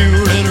send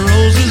you red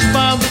roses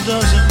by the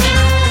dozen,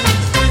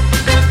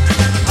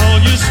 all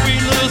you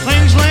sweet little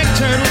things like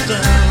turtle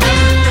doves.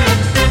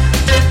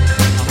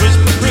 I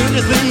whisper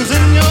pretty things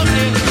in your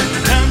ear,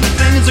 the kind of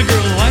things a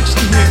girl likes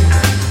to hear.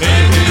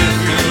 Baby, if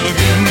you'll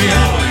give me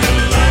all your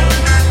love,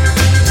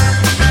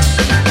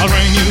 I'll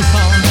bring you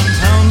pounds and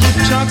pounds of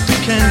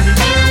chocolate candy.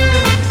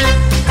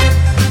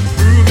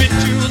 Prove it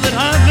to you that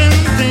I've been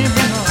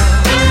thinking of.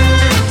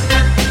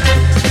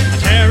 I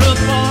tear up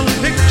all the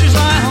pictures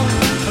I hold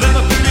of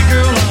every pretty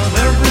girl I've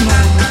ever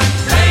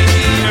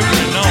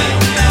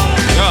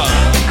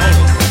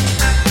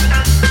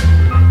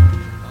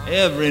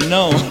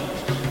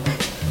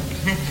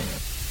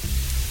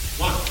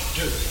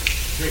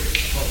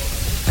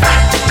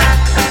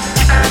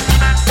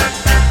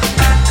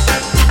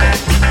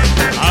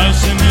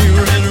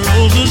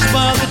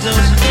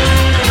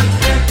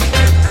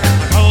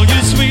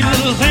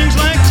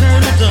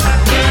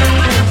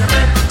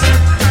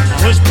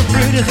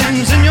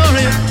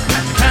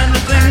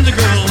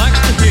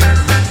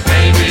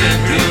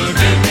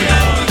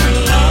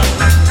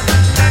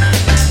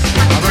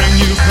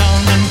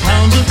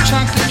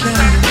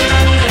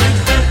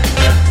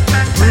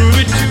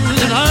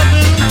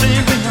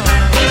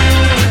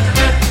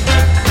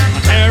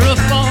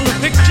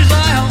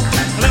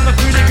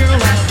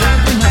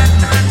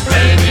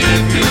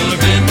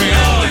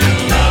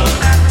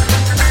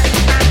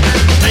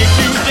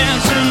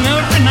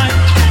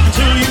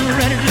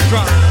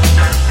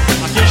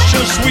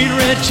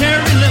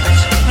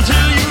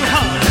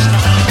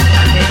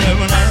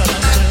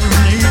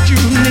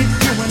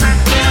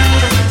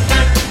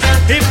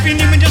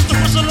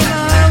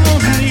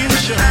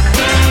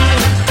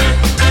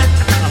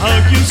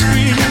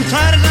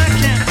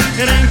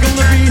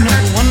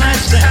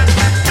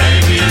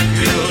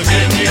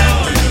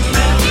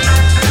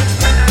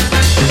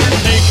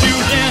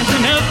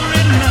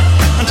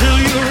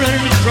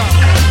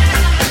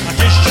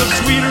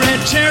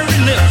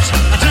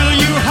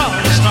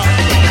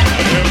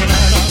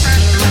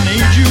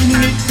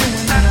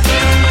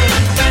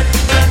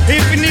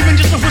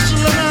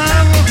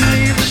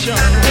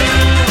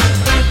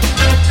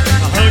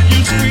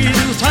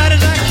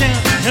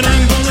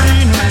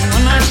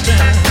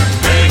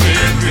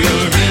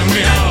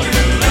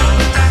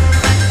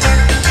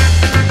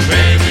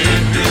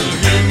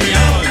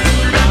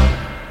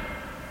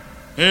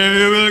If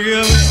you will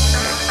give me,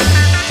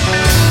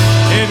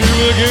 if you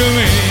will give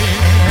me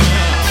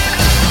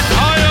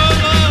all your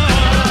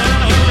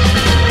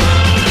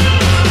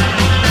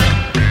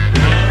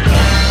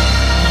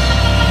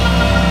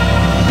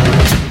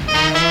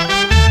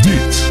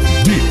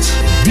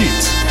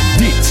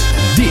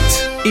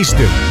Dit is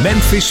de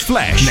Memphis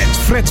Flash met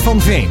Fred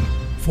van Veen.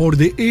 Voor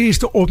de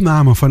eerste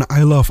opname van I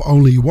Love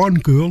Only One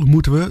Girl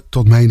moeten we,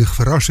 tot menig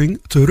verrassing,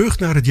 terug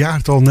naar het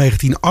jaartal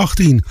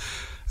 1918.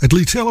 Het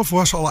lied zelf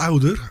was al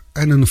ouder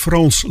en een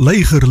Frans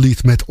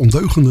legerlied met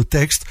ondeugende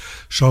tekst.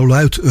 Zo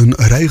luidt een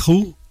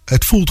regel: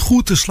 het voelt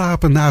goed te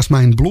slapen naast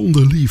mijn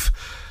blonde lief.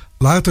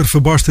 Later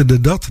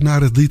verbasterde dat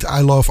naar het lied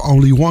I Love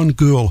Only One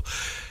Girl.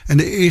 En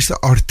de eerste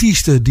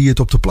artieste die het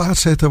op de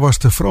plaats zette was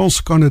de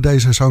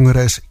Frans-Canadese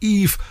zangeres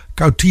Yves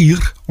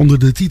Coutier onder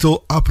de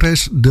titel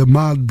Après de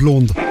Ma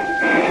Blonde.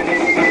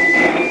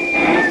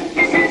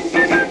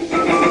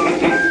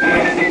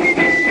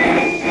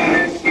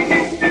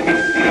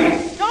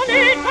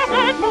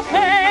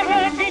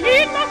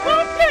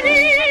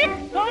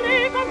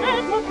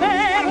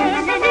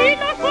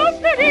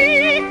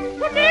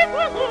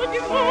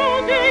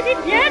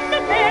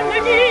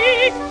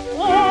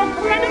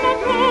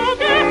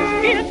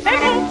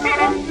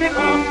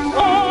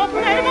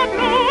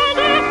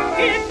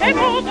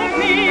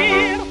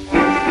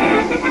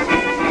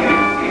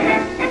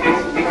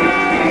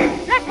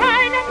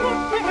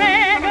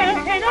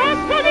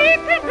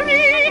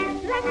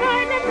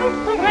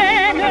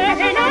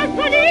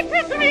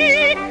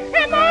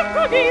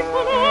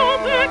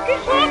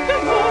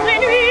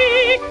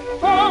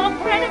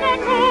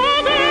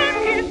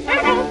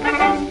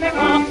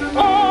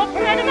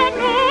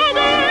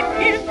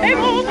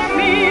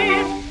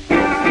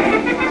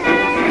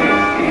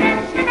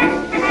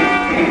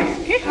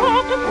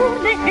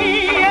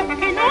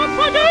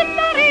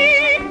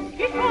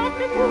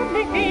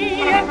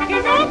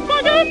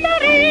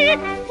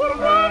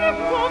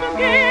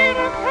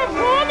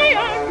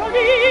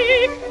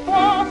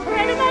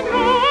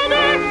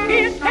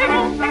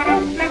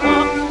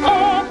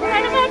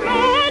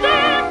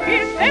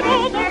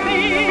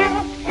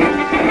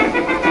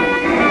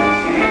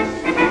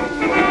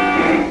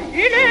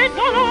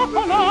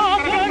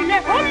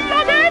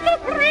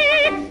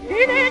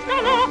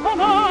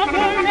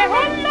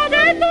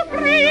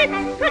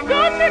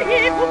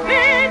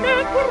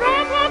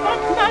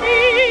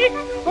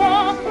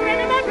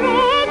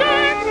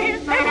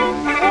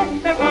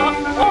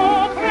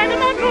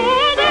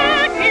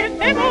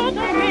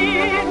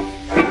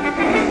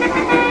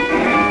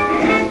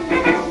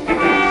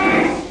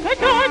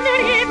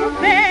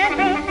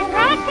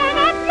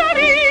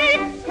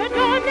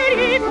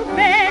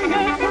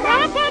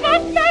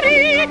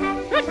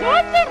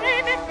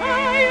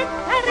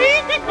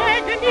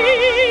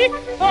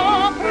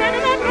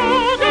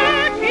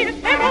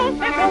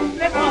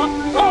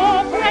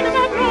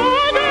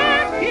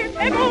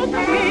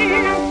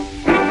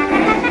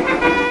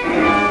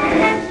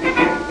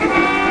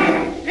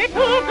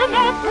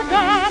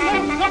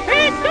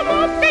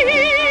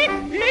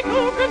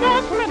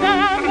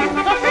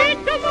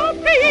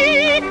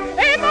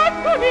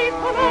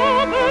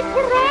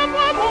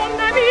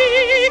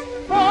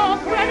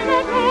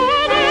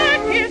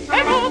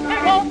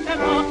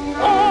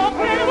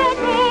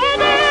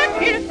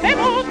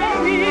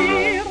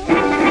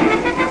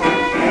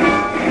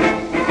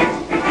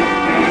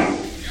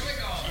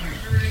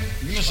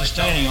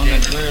 Standing on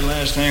that very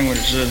last thing where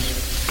it says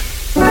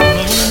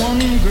 "Loving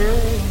one girl."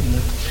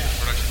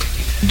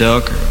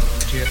 Duck.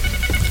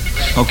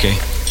 Okay.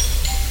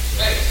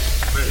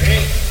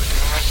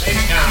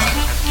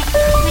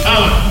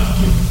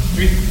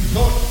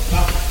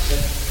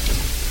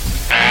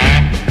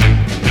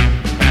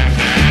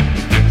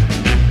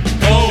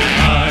 Oh,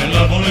 I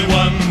love only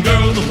one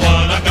girl, the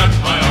one I got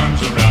my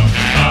arms around.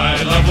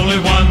 I love only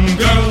one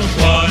girl,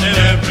 one in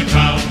every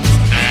town.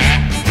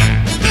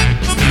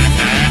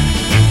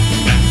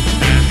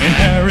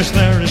 Paris,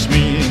 there is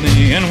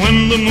me, and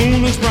when the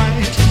moon is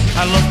bright,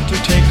 I love to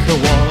take her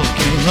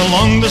walking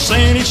along the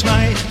Seine each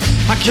night.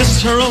 I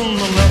kiss her on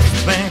the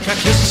left bank, I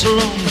kiss her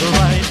on the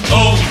right.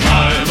 Oh,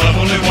 I love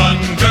only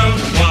one girl,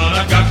 the one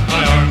I got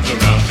my arms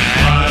around.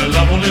 I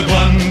love only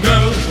one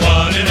girl,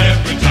 one in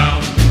every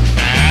town.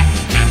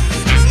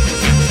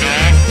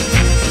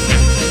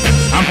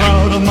 I'm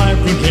proud of my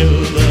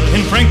Brunhilde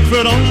in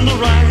Frankfurt on the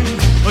Rhine,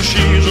 but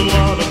she's a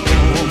lot of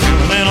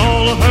woman, and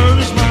all of her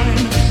is mine.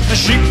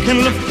 She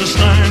can lift the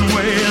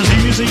Steinway as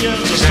easy as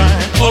a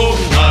sign. Oh,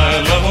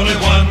 I love only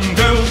one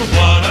girl, the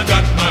one I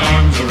got my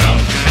arms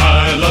around.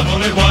 I love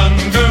only one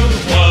girl,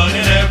 one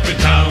in every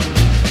town.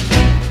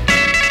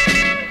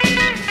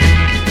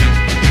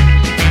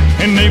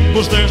 In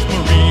Naples there's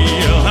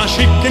Maria, how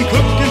she can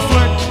cook and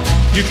flirt.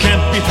 You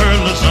can't beat her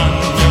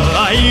lasagna,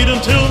 I eat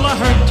until I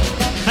hurt.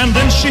 And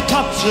then she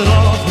tops it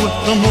off with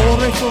the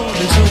more for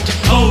dessert.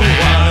 Oh,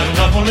 I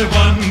love only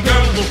one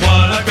girl, the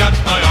one I got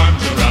my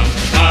arms around.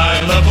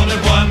 I love only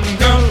one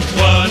girl,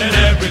 one in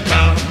every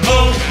town.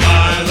 Oh,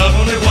 I love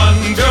only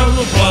one girl,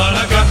 the one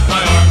I got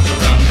my arms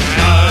around.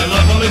 I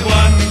love only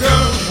one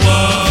girl,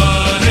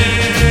 one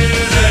in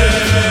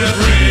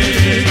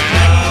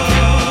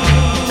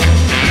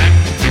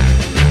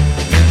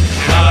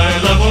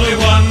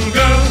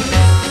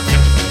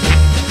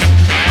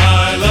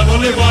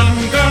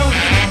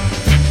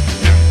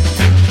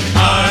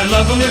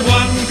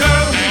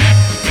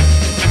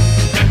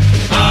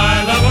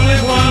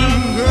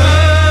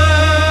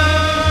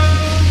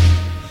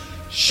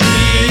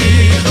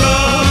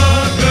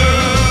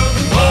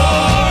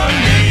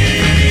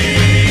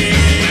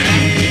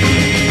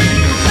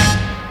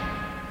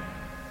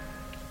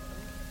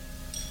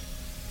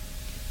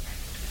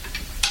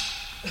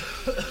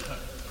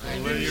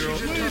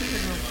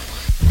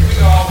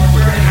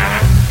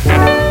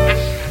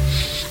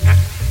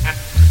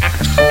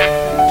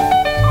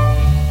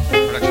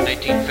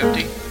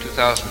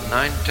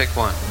 2009, take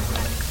 1.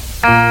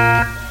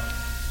 I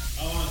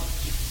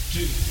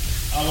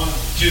want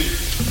to.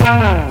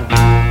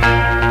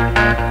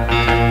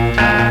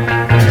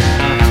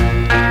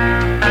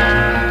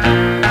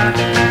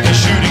 The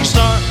shooting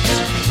stars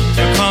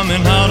are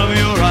coming out of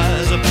your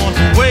eyes. I want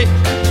to way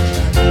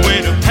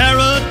to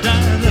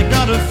paradise. I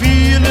got a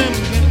feeling.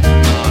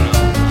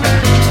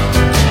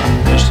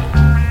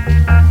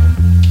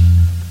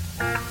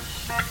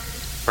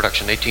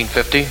 Production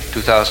 1850,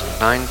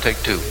 2009,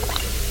 take 2.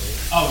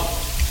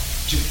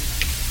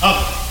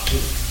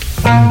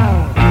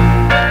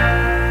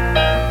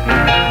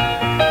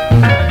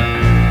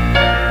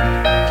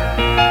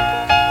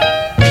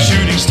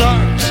 Shooting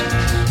stars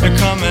are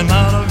coming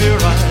out of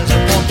your eyes. I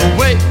want the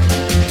way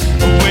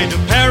to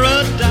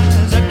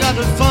paradise. I got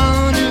a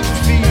funny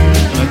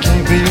feeling I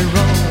can't be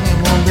wrong. It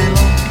won't be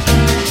long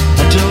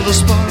until the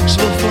sparks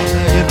will fly.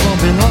 It won't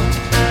be long.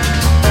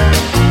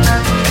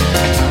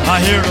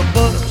 I hear a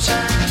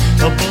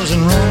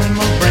buzzing round in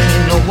my brain.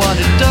 Know what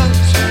it does?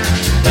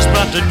 It's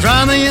about to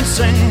drive me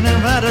insane.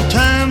 And at a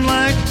time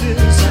like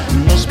this, I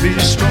must be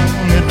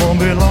strong. It won't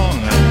be long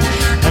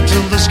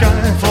until the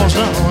sky falls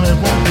down. It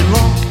won't be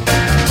long.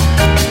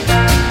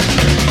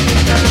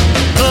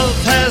 Love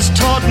has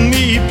taught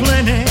me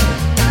plenty.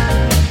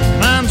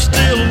 I'm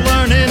still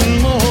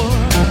learning more.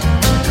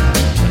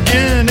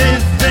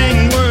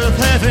 Anything worth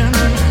having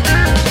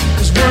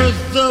is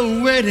worth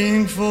the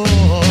waiting for.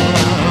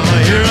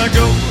 Here I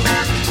go.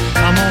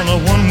 I'm on a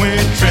one-way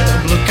trip.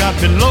 Look out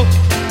below,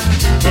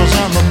 'cause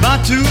I'm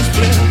about to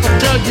flip. I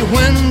tell you,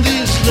 when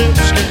these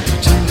lips get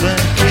to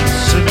that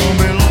kiss, it won't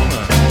be long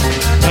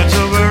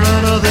until we're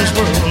out of this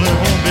world. It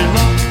won't be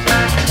long.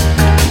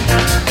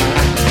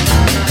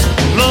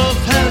 Love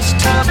has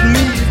taught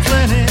me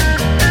plenty,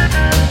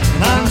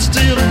 and I'm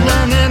still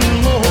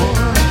learning more.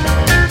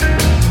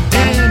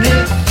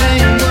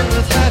 Anything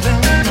worth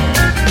having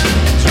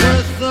is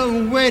worth the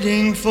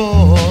waiting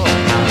for.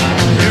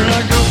 Here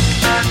I go.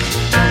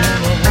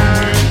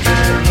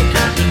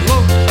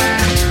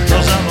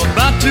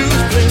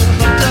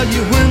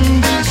 You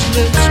when these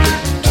lips get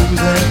to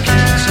that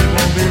kiss, it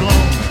won't be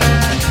long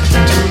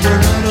until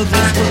we're out of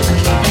this world.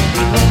 It won't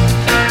be long.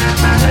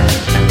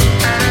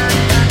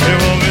 It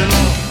won't be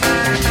long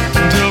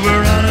until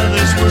we're out of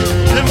this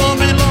world. It won't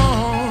be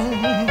long.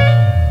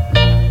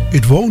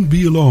 It won't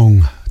be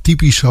long.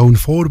 Typisch zo'n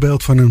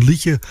voorbeeld van een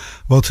liedje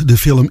wat de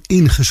film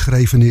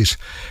ingeschreven is.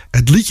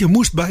 Het liedje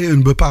moest bij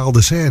een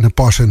bepaalde scène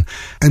passen.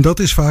 En dat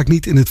is vaak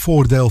niet in het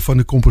voordeel van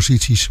de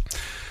composities.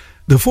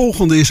 De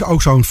volgende is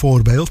ook zo'n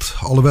voorbeeld,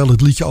 alhoewel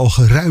het liedje al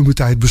geruime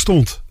tijd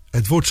bestond.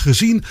 Het wordt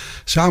gezien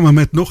samen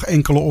met nog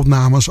enkele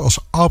opnames als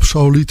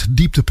absoluut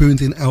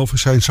dieptepunt in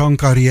Elvis zijn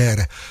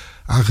zangcarrière.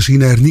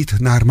 Aangezien er niet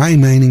naar mijn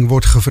mening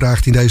wordt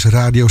gevraagd in deze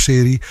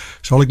radioserie,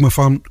 zal ik me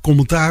van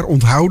commentaar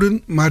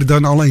onthouden, maar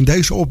dan alleen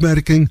deze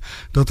opmerking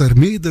dat er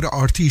meerdere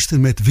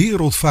artiesten met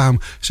wereldfaam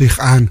zich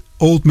aan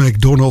Old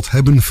MacDonald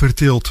hebben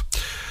vertild.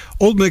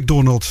 Old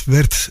MacDonald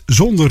werd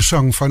zonder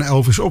zang van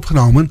Elvis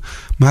opgenomen,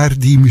 maar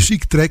die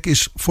muziektrack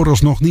is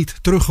vooralsnog niet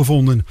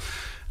teruggevonden.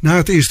 Na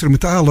het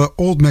instrumentale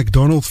Old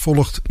MacDonald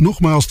volgt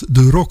nogmaals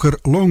de rocker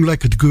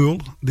Long-Legged Girl.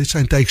 Dit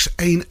zijn takes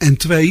 1 en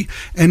 2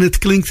 en het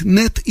klinkt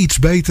net iets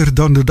beter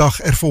dan de dag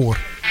ervoor.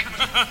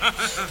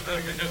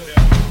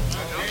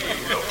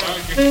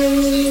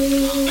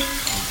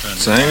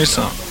 Same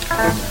song.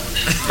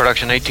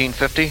 Production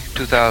 1850,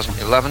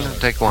 2011,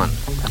 take 1.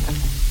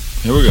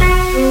 Here we go.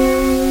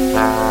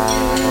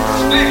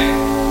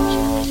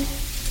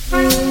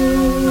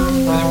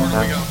 There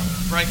we go.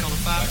 Break on the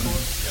 5 chord.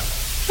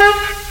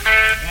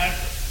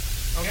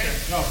 Okay,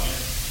 go.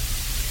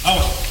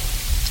 1,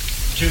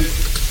 2,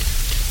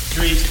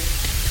 3,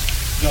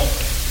 go.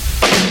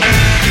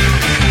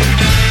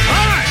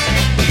 Alright!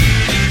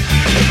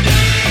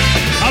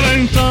 I've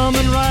been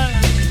thumbing right,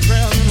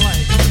 traveling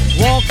light,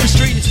 walking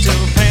streets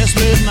till past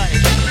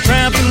midnight,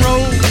 tramping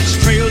roads,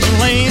 trails and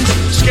lanes,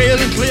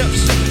 scaling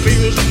cliffs,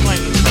 fields and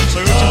plains,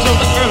 searching till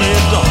the early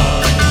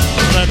dawn.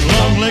 That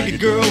long-legged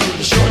girl with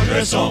the short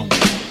dress on.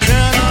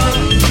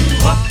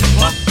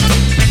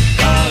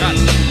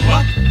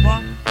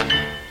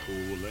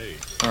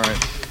 All right.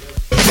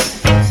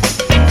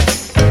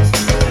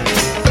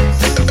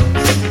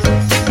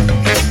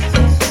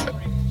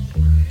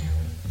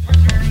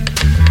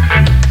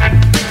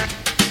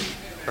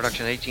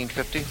 Production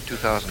 1850,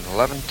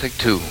 2011, take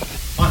 2.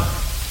 1,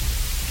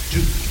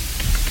 2,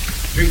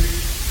 3,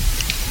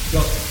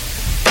 go.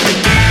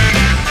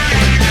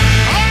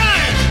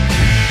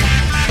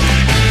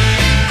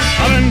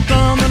 I've been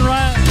thumbing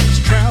rides,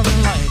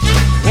 traveling lights,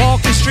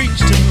 walking streets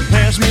till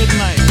past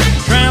midnight,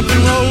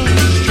 tramping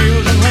roads,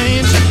 trails and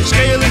lanes,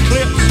 scaling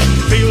cliffs,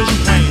 fields and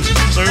plains,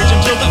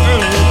 searching till the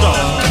early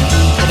dawn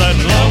for that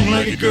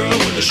long-legged girl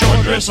with the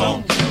short dress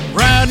on,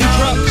 riding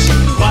trucks,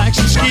 bikes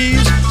and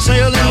skis,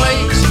 sailing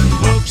lakes,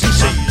 books and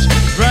seas,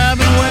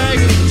 driving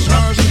wagons,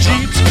 cars and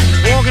jeeps,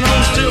 walking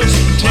on stilts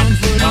and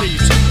 10-foot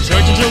leaps,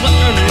 searching till the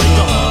early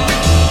dawn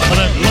for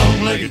that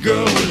long-legged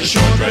girl with the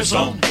short dress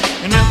on,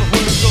 and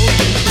everywhere goes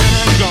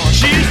she's gone.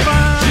 She's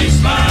fine. She's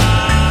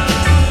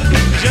fine.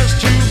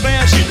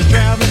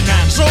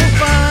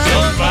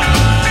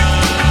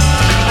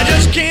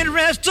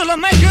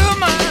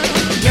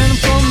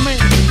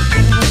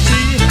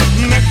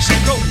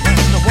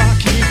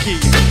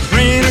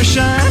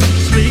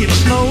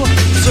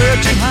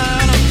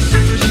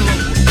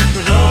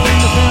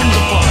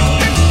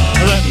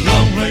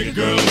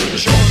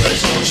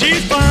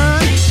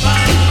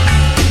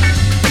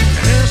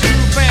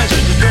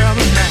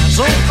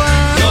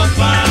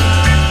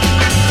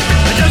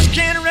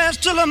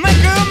 I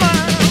make a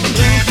mind.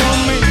 Drink for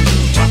me,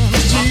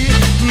 Tennessee,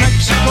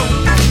 Mexico,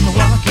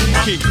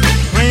 Milwaukee,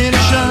 rain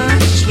or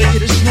shine,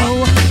 sleet or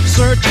snow,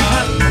 searching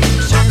high,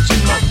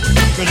 searching low,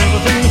 'cause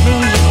everything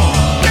depends upon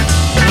that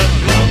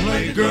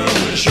long-legged girl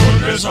with a short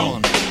dress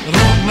on. The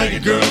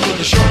long-legged girl with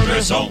a short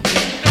dress on.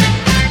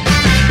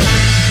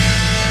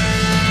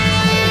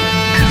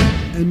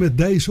 En met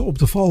deze op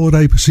de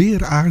valreep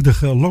zeer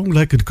aardige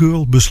Long-Legged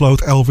Girl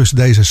besloot Elvis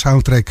deze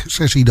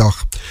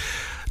soundtrack-sessiedag.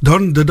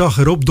 Dan de dag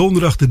erop,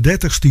 donderdag de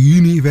 30ste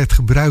juni, werd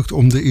gebruikt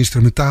om de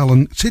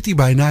instrumentalen City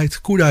by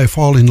Night, Could I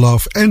Fall in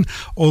Love en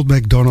Old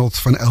MacDonald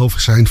van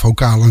Elvis zijn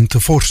vocalen te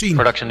voorzien.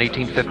 Production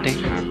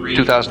 1850,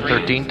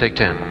 2013, take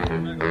 10.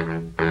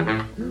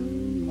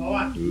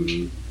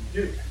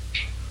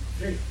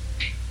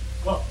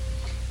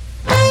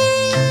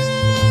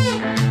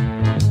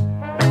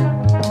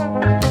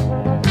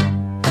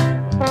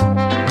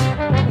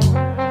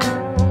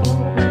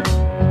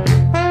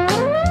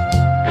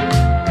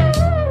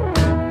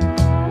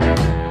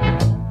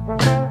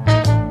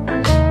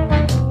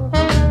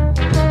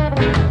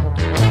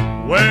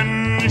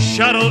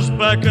 Shadows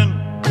beckon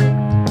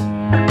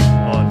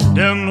on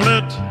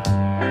dim-lit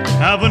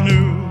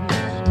avenues.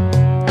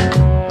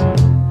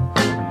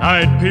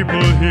 Night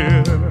people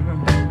hear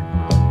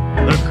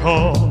the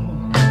call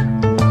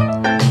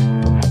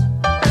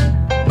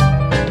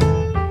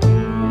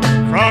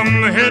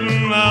from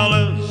hidden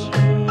valleys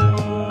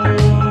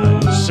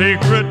and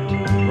secret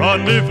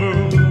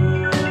rendezvous.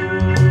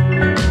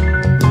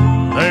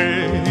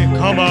 They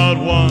come out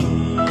one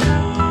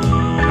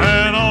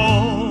and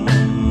all.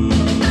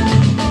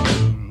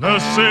 The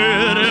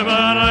city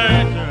by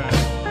night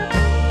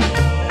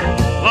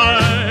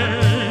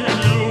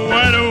lies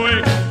wide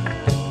awake.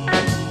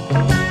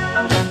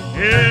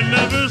 It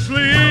never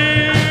sleeps.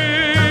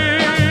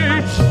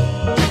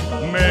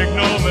 Make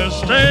no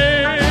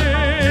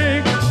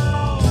mistake.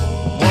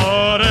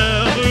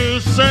 Whatever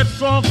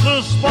sets off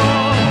the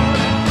spark,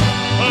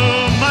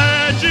 a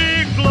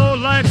magic glow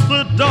lights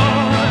the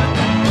dark,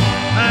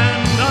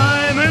 and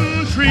I'm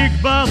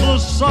intrigued by the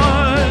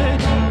sight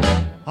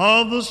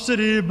of the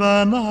city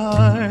by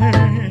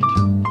night.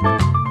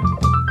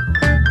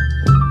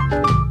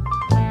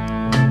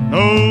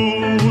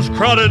 Those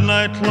crowded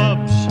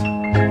nightclubs,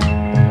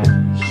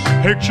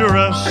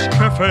 picturesque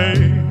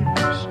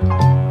cafes,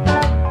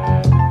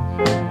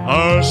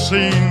 are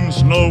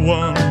scenes no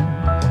one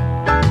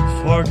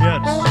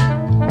forgets.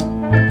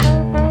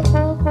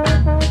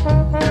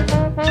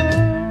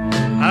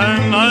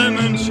 And I'm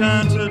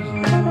enchanted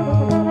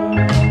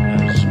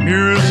as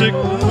music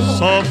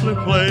softly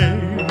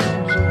plays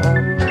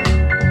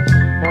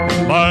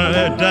by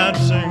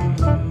dancing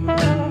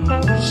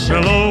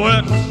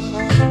silhouettes.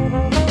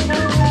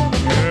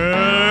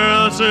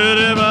 Yeah, the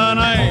city by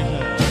night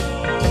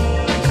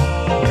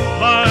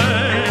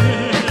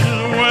lies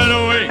wide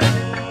awake.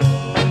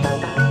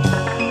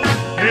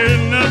 It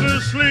never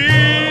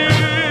sleeps.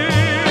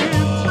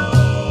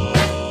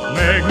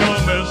 Make no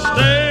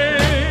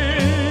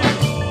mistake.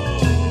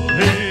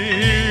 The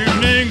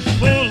evening's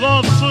full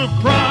of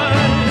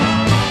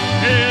surprise.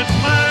 Its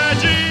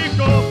magic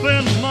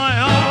opens my eyes.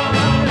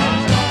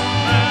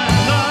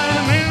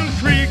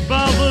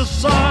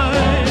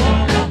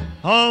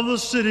 Of the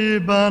city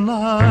by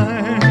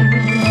night.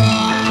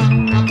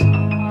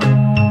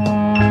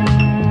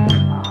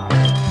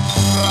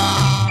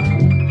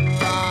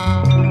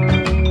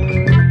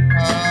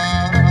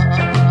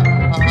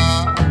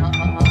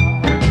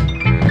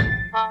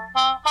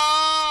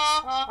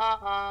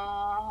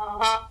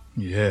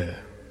 Yeah.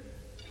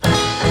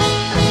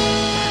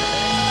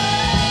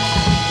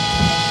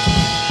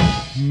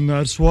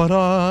 That's what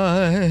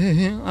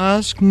I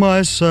ask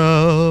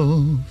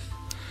myself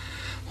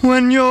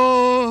when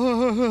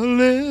your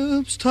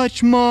lips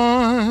touch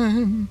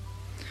mine.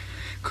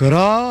 Could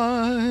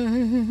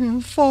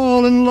I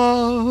fall in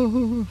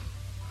love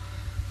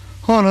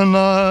on a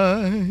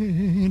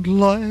night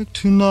like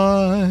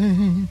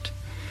tonight?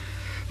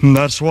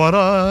 That's what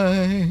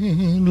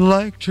I'd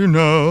like to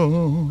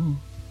know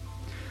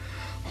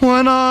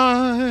when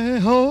I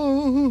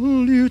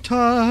hold you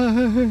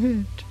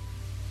tight.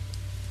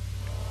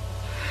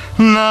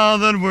 Now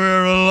that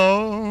we're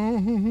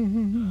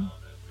alone,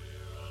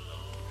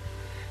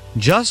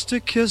 just a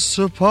kiss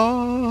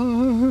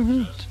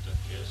apart,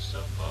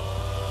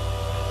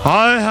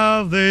 I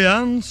have the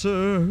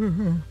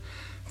answer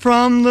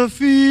from the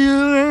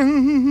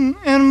feeling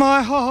in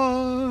my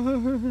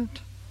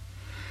heart.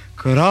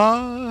 Could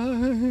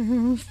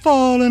I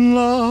fall in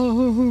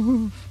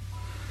love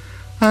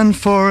and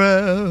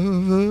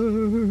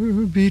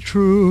forever be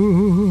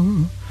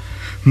true?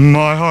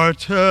 My heart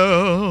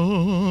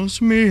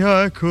tells me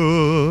I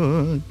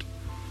could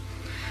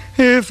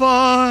if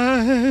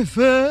I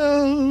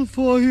fell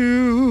for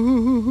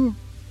you.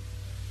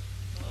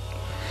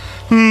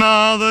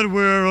 Now that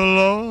we're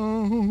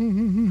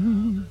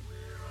alone,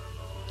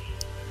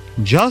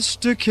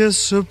 just a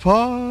kiss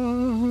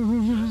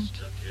apart,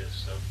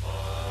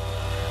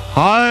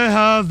 I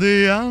have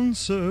the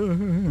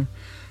answer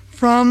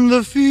from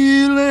the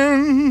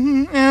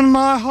feeling in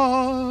my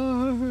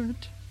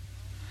heart.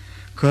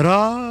 could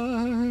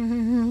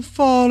I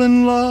fall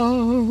in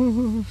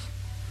love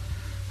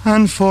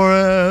and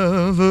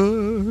forever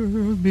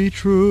be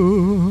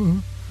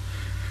true?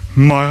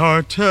 My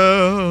heart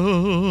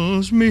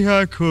tells me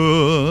I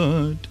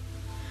could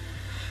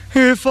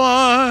if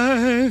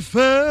I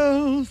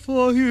fell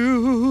for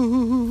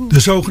you. De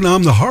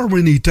zogenaamde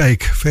Harmony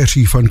Take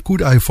versie van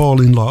Could I Fall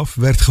in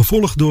Love werd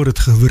gevolgd door het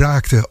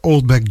gewraakte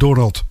Old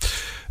MacDonald.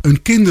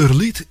 Een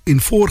kinderlied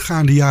in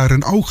voorgaande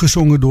jaren ook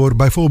gezongen door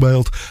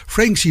bijvoorbeeld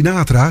Frank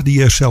Sinatra,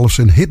 die er zelfs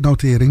een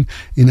hitnotering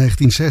in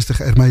 1960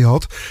 ermee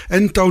had,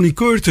 en Tony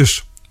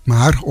Curtis.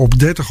 Maar op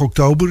 30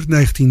 oktober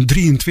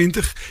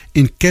 1923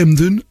 in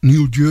Camden,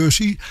 New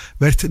Jersey,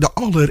 werd de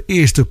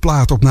allereerste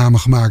plaatopname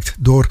gemaakt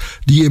door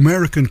The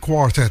American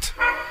Quartet.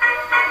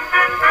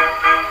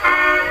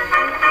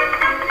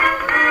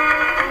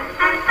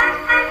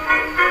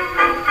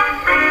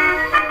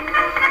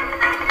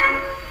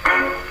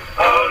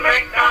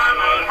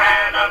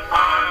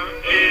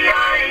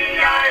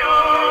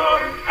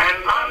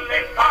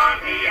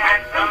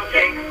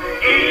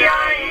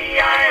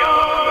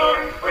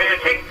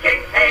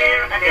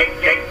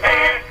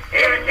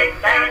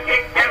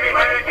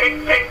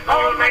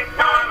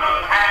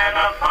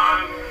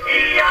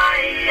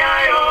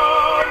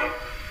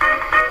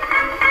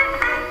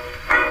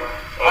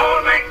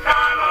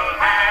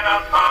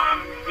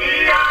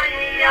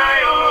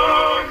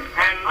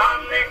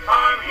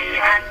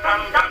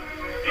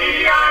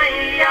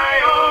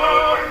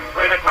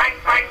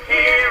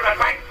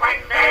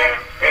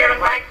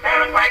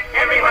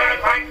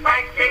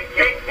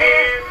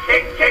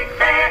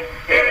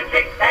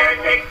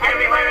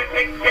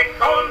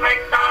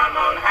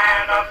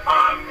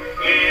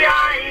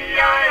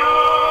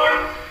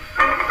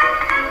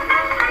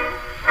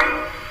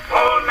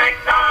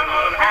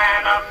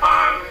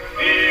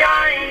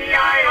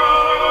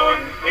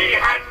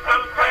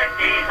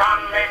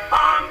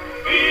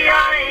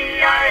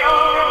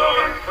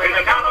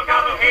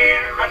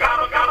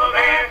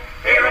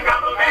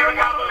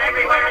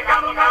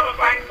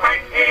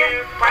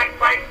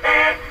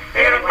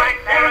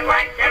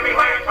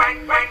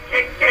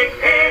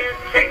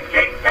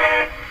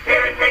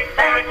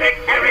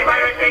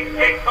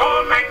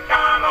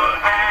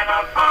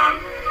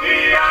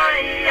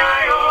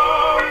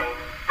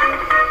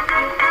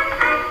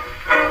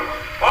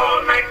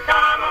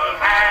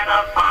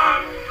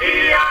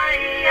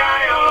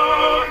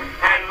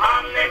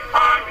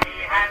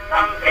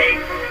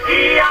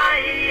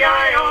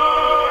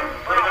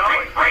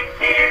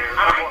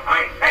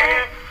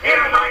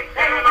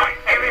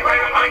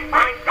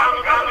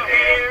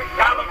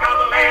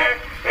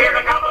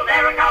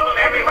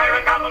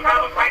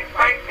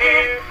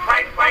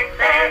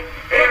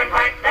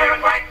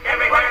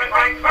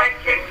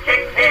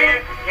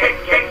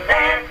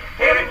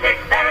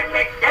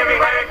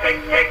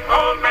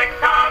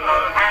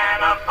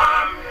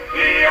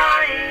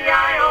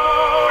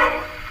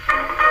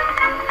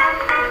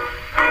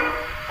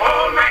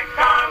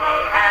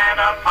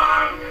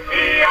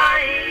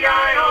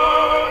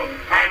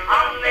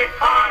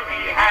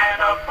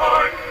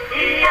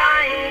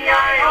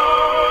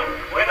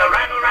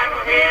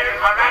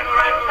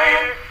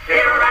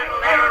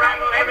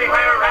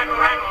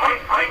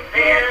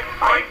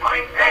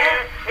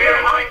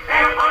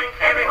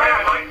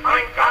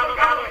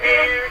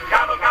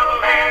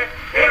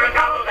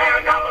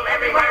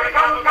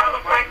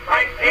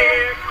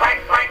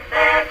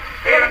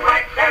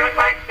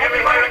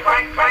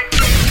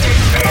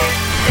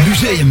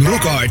 Museum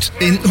Rock Art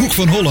in Hoek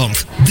van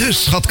Holland. De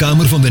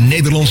schatkamer van de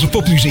Nederlandse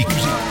popmuziek.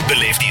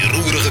 Beleef die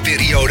roerige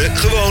periode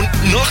gewoon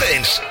nog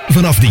eens.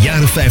 Vanaf de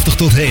jaren 50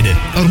 tot heden.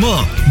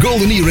 Armand,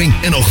 Golden Earring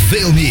en nog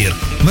veel meer.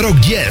 Maar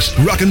ook jazz,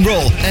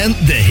 rock'n'roll en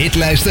de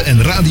hitlijsten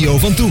en radio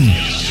van toen.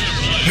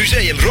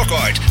 Museum Rock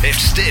Art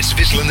heeft steeds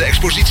wisselende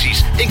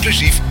exposities,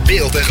 inclusief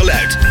beeld en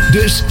geluid.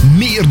 Dus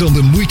meer dan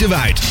de moeite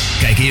waard.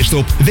 Kijk eerst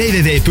op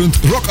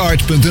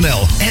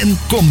www.rockart.nl en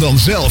kom dan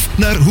zelf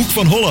naar Hoek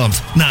van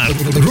Holland, naar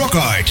Rock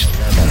Art.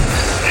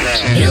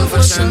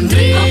 Hilversum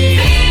 3.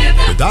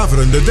 De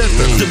daverende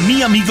 30. De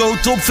Miamigo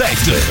Top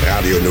 50.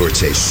 Radio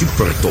Noordzee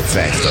Super Top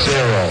 50.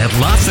 Het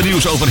laatste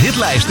nieuws over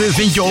hitlijsten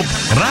vind je op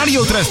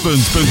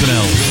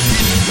radiotres.nl.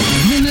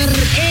 Nummer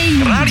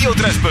 1.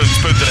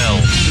 Radiotres.nl.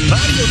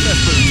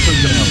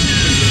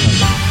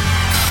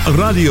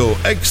 Radio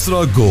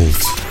Extra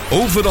Gold.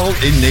 Overal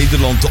in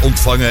Nederland te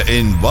ontvangen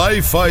in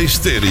wifi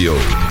stereo.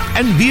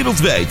 En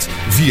wereldwijd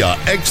via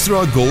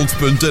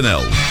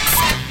extragold.nl.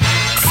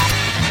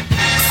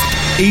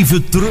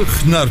 Even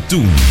terug naar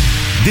toen.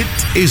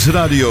 Dit is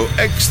Radio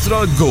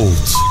Extra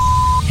Gold.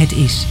 Het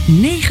is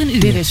 9 uur.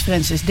 Dit is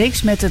Francis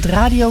Dix met het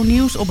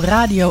radionieuws op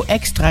Radio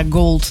Extra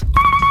Gold.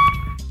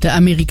 De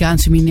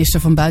Amerikaanse minister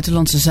van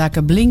Buitenlandse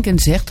Zaken Blinken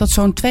zegt dat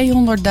zo'n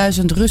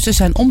 200.000 Russen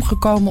zijn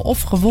omgekomen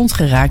of gewond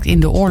geraakt in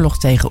de oorlog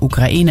tegen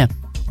Oekraïne.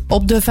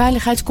 Op de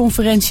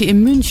veiligheidsconferentie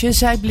in München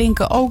zei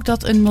Blinken ook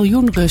dat 1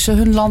 miljoen Russen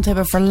hun land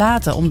hebben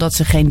verlaten omdat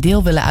ze geen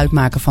deel willen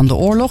uitmaken van de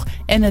oorlog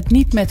en het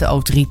niet met de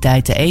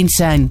autoriteiten eens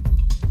zijn.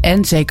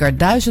 En zeker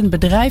 1000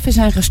 bedrijven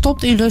zijn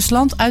gestopt in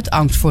Rusland uit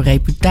angst voor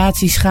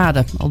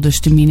reputatieschade, aldus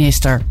de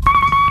minister.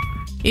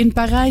 In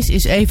Parijs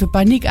is even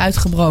paniek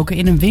uitgebroken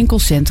in een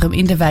winkelcentrum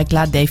in de wijk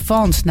La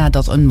Défense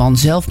nadat een man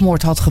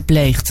zelfmoord had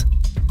gepleegd.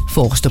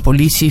 Volgens de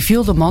politie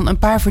viel de man een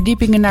paar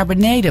verdiepingen naar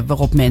beneden,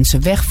 waarop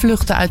mensen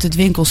wegvluchtten uit het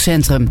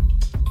winkelcentrum.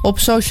 Op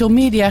social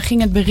media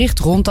ging het bericht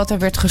rond dat er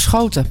werd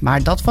geschoten,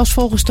 maar dat was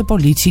volgens de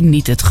politie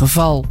niet het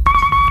geval.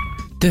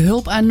 De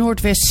hulp aan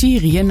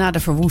Noordwest-Syrië na de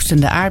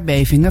verwoestende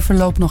aardbevingen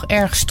verloopt nog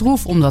erg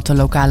stroef omdat de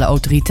lokale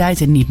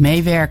autoriteiten niet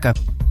meewerken.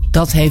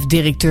 Dat heeft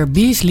directeur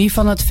Beasley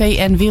van het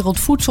VN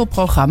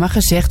Wereldvoedselprogramma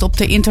gezegd op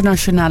de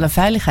internationale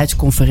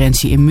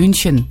veiligheidsconferentie in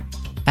München.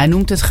 Hij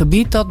noemt het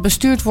gebied dat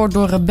bestuurd wordt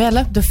door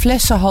rebellen de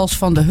flessenhals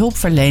van de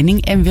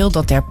hulpverlening en wil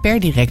dat er per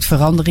direct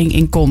verandering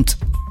in komt.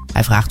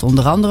 Hij vraagt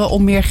onder andere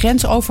om meer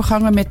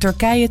grensovergangen met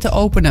Turkije te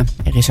openen.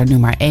 Er is er nu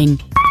maar 1.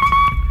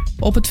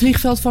 Op het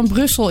vliegveld van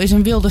Brussel is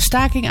een wilde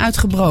staking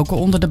uitgebroken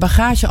onder de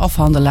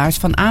bagageafhandelaars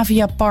van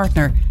Avia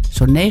Partner.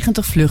 Zo'n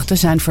 90 vluchten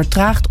zijn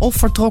vertraagd of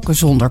vertrokken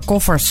zonder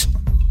koffers.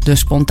 De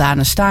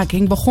spontane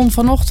staking begon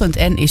vanochtend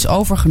en is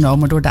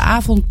overgenomen door de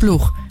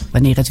avondploeg.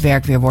 Wanneer het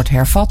werk weer wordt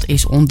hervat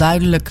is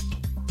onduidelijk.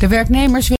 De werknemers